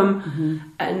for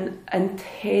him, and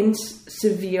intense,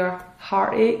 severe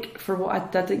heartache for what I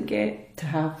didn't get to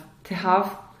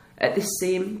have at the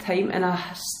same time. And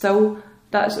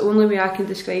that's the only way I can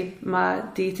describe my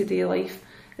day-to-day life.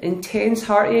 Intense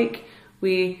heartache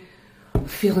with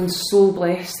feeling so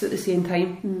blessed at the same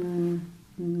time,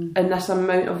 and this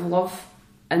amount of love,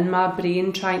 and my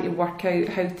brain trying to work out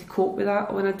how to cope with that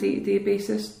on a day-to-day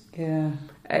basis.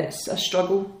 It's a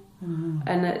struggle,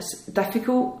 and it's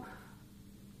difficult,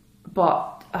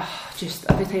 but just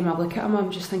every time I look at him,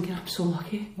 I'm just thinking, I'm so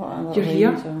lucky. You're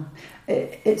here.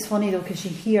 It's funny though, because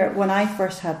you hear, when I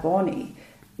first had Bonnie,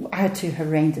 I had 2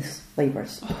 horrendous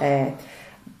labours,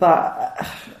 but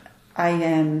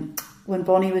when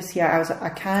Bonnie was here, I was like, I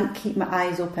can't keep my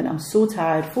eyes open, I'm so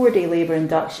tired. 4-day labour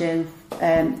induction,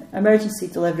 emergency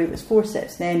delivery was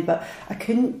forceps then, but I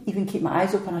couldn't even keep my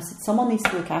eyes open. I said, someone needs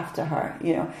to look after her,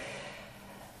 you know.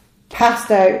 Passed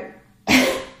out,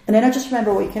 and then I just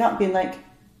remember waking up being like,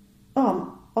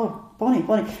 oh, Bonnie,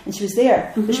 and she was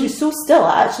there, but she was so still,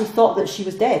 I actually thought that she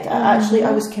was dead.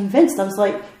 I was convinced. I was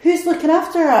like, who's looking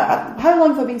after her? How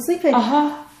long have I been sleeping?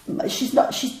 She's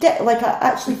dead. Like, I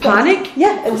actually panic.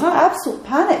 It was absolute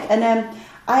panic. And then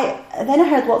I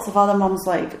heard lots of other mums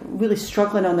like really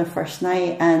struggling on their first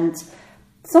night, and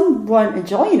some weren't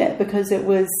enjoying it because it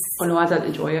was. Oh no, I didn't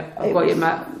enjoy it. I've got to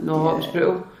admit, no, it was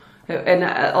brutal. And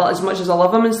as much as I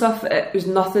love him and stuff, it was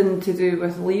nothing to do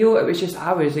with Leo. It was just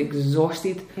I was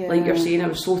exhausted. Like you're saying, I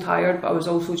was so tired, but I was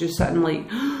also just sitting like,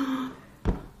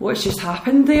 what's just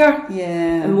happened there?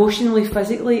 Yeah. Emotionally,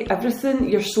 physically, everything.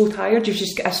 You're so tired. You've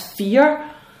just got this fear.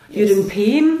 You're in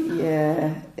pain.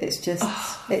 Yeah. It's just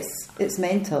it's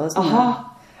mental, isn't it?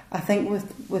 I think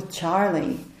with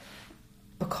Charlie,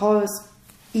 because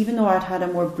even though I'd had a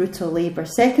more brutal labour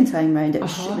second time round, it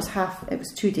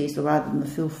was 2 days rather than the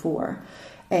full 4.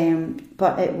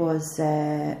 But it was,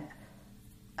 and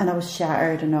I was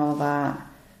shattered and all that.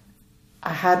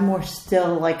 I had more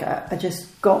still, like I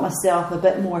just got myself a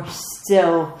bit more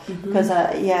still because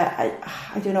I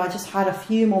don't know, I just had a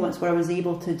few moments where I was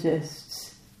able to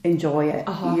just enjoy it,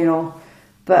 you know.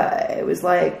 But it was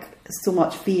like so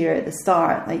much fear at the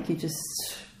start, like it's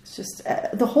just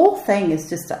the whole thing is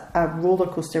just a roller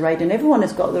coaster ride, and everyone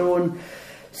has got their own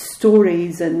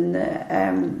stories, and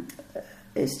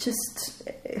it's just.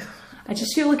 I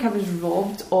just feel like I was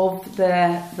robbed of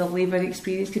the labour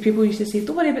experience, because people used to say,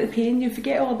 don't worry about the pain, you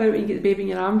forget all about it when you get the baby in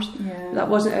your arms. That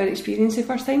wasn't our experience the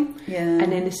first time,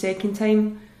 and then the second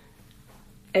time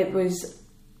it was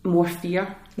more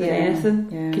fear than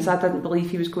anything, because I didn't believe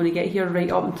he was going to get here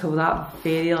right up until that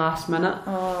very last minute.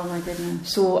 Oh my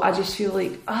goodness. So I just feel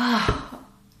like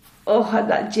I had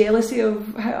that jealousy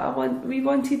of how we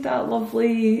wanted that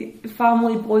lovely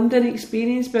family bonding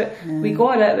experience, but we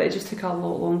got it, but it just took a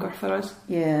lot longer for us.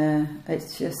 Yeah,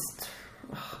 it's just.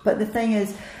 But the thing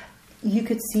is, you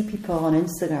could see people on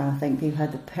Instagram, I think they've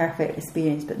had the perfect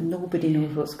experience, but nobody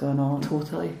knows what's going on.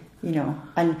 Totally. You know,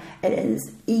 and it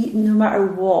is, no matter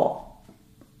what,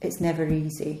 it's never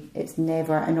easy. It's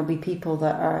never, and there'll be people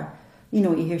that are, you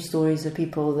know, you hear stories of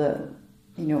people that,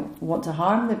 you know, want to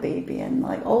harm the baby and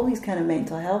like all these kind of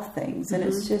mental health things, and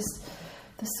it's just,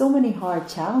 there's so many hard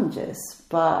challenges,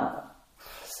 but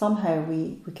somehow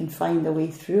we can find a way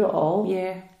through it all.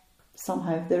 Yeah.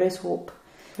 Somehow there is hope.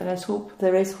 There is hope.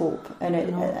 There is hope,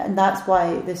 and that's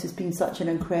why this has been such an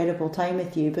incredible time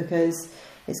with you, because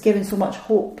it's given so much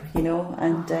hope, you know,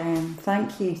 and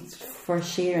thank you for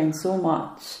sharing so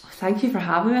much. Thank you for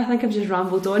having me. I think I've just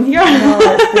rambled on here. No,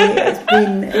 it's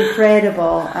been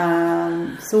incredible,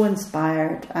 so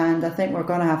inspired, and I think we're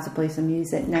going to have to play some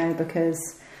music now,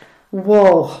 because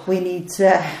we need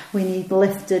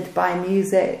Lifted by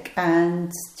music,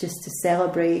 and just to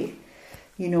celebrate,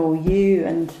 you know, you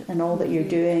and all that you're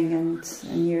doing, and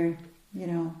your, you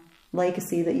know,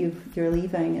 legacy that you're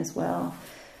leaving as well.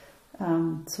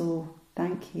 So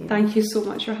thank you. Thank you so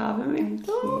much for having me.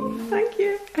 Thank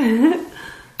you. Thank you.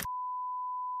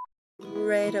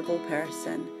 Incredible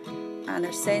person, and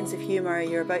her sense of humour.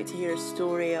 You're about to hear a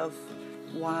story of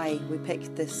why we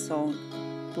picked this song.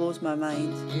 Blows my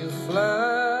mind. You fly.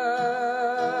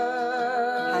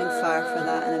 Hang fire for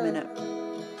that in a minute.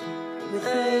 With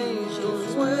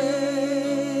angels'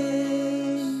 wings,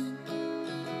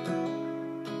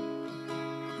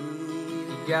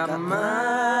 you got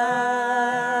mine,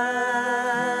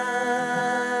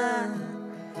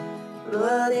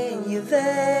 blood in your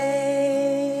veins.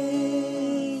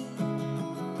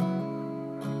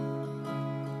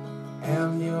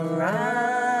 And your eyes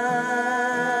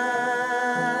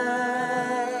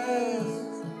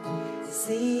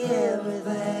see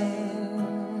everything,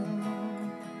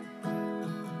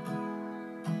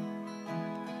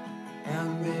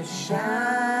 and they shine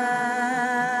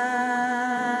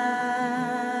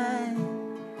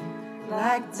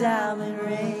like diamond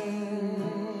rings.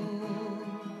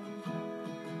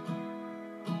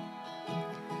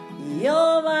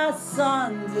 You're my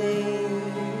Sunday,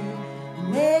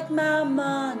 make my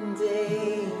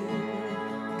Monday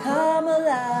come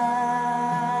alive.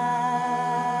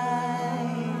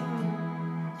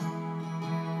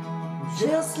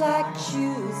 Just like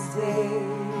Tuesday,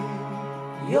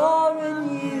 you're a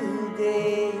new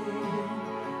day.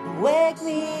 Wake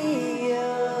me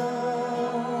up.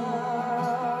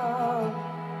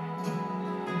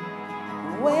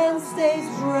 Wednesday's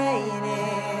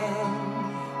raining,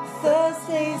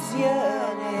 Thursday's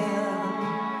yearning,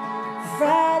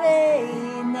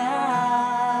 Friday night,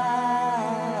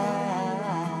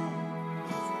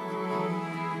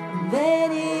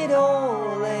 then it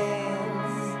all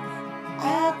ends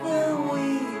at the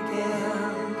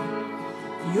weekend.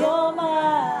 You're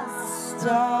my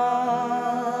star.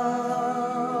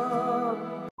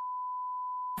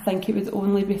 I think it would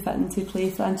only be fitting to play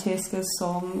Francesca's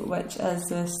song, which is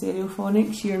the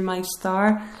Stereophonics, You're My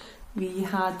Star. We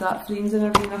had that friends in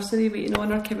our nursery waiting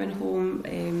on her coming home,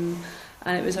 and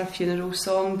it was our funeral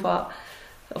song, but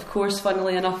of course,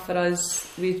 funnily enough for us,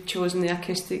 we've chosen the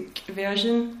acoustic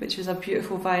version, which was a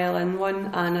beautiful violin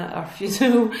one, and at our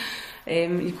funeral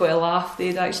You've Got to Laugh,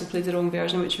 they'd actually played the wrong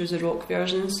version, which was a rock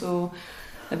version, so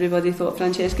everybody thought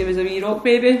Francesca was a wee rock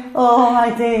baby. Oh my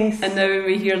days. And now when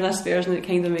we hear this version, it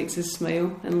kind of makes us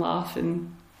smile and laugh,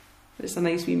 and it's a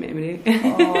nice wee memory.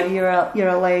 Oh, you're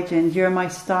a legend. You're my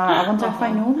star. I wonder if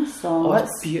I know this song. Oh,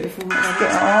 it's beautiful. Let's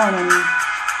get it on. And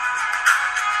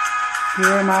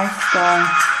You're My Star.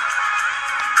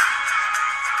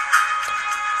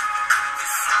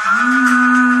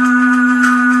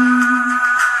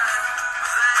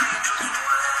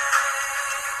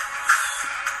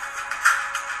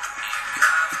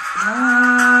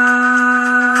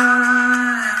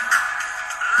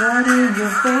 What is your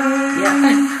face? Yeah.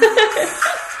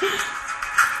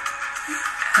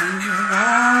 And your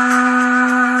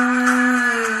eyes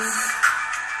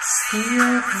see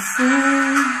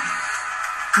everything.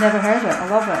 Never heard it. I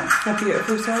love it. It's a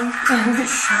beautiful song.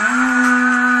 Shine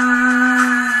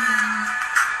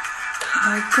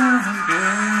like diamond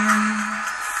rain.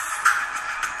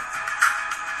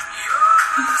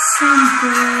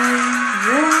 Someday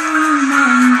you'll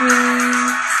remember.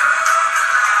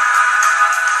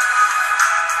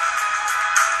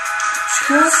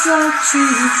 Just like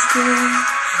Tuesday,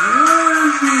 you're a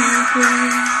new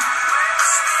day.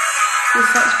 There's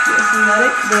such beautiful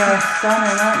lyrics. They are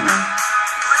stunning, aren't they?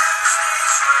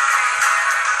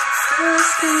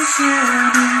 Thursday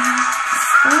journey,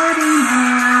 Friday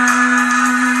night.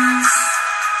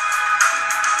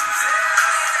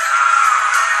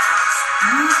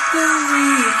 After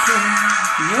weekend,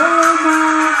 you're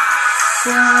my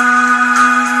sun.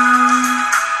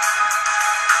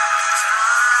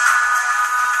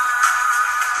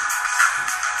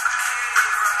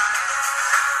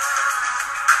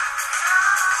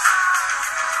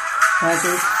 But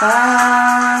it's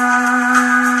fine,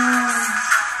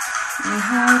 we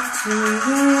have to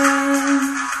win.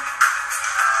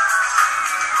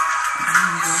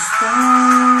 Understand,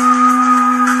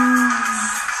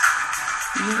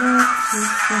 you have to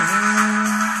win.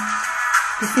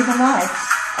 You see them live?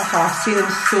 I've seen them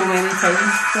so many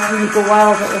times. You go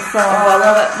wild at the song. Oh, I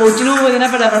love it. Well, do you know they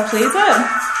never ever played it?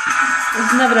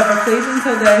 It's never ever played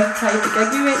until the private gig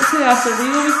we went to after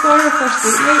Leo was born, our first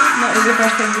date night. That was the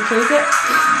first time we played it.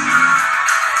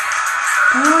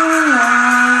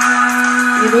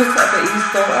 He wrote it about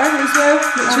his daughter as well,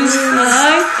 which was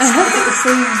aye. Is it the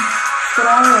same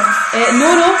scenario?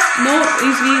 No,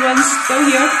 his wee one's still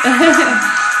here.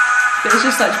 But it's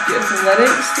just such beautiful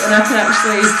lyrics, and I can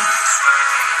actually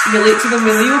relate to them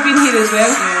with Leo being here as well.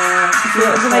 Yeah. So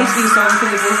it was a nice wee song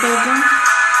for the both of them.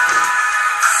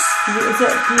 Do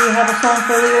you have a song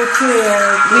for Leo too?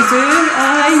 We do,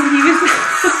 aye, he was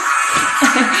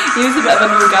he was a bit of a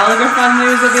Noel Gallagher fan when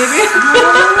he was a baby.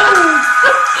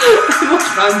 The most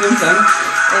random thing.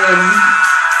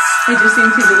 I just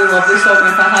seemed to really love the song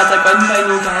If I Had a Gun by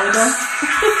Noel Gallagher.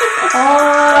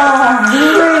 Oh,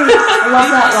 really? I love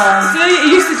that one. So he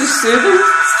used to just sue them.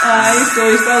 Aye, so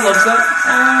he still loves it.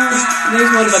 Now he's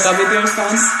more of a Gummy Bears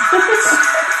fan.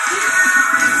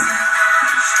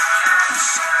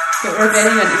 But we're very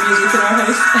into music in our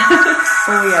house.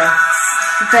 Oh yeah.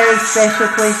 Very special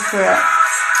place for it.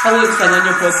 I won't sing on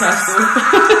your podcast though.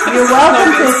 You're welcome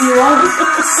to if you want.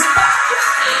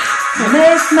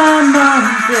 Make my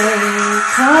Monday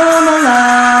come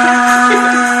alive.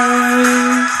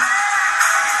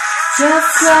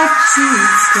 Just like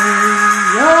Tuesday,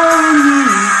 you're a new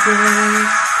day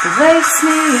that wakes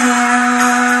me up.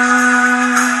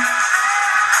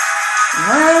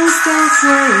 Wednesday's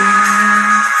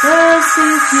raining,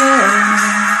 Thursday's yearning,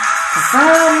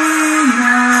 Friday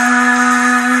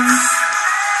night.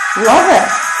 Love it.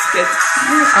 Good.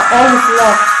 I always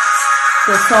love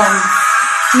the songs,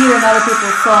 hearing other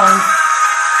people's songs.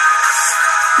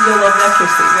 You'll love the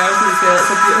acoustic version as well. It's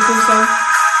a beautiful song.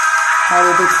 I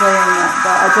will be playing it,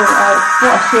 but I don't.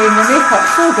 What a shame, the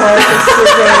makeup's so gorgeous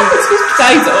today. It's just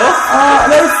died off.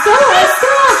 There's still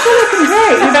actually looking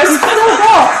great. You've still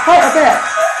got quite a bit.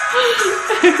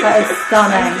 That is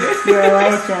stunning. You're a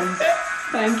legend.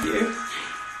 Thank you.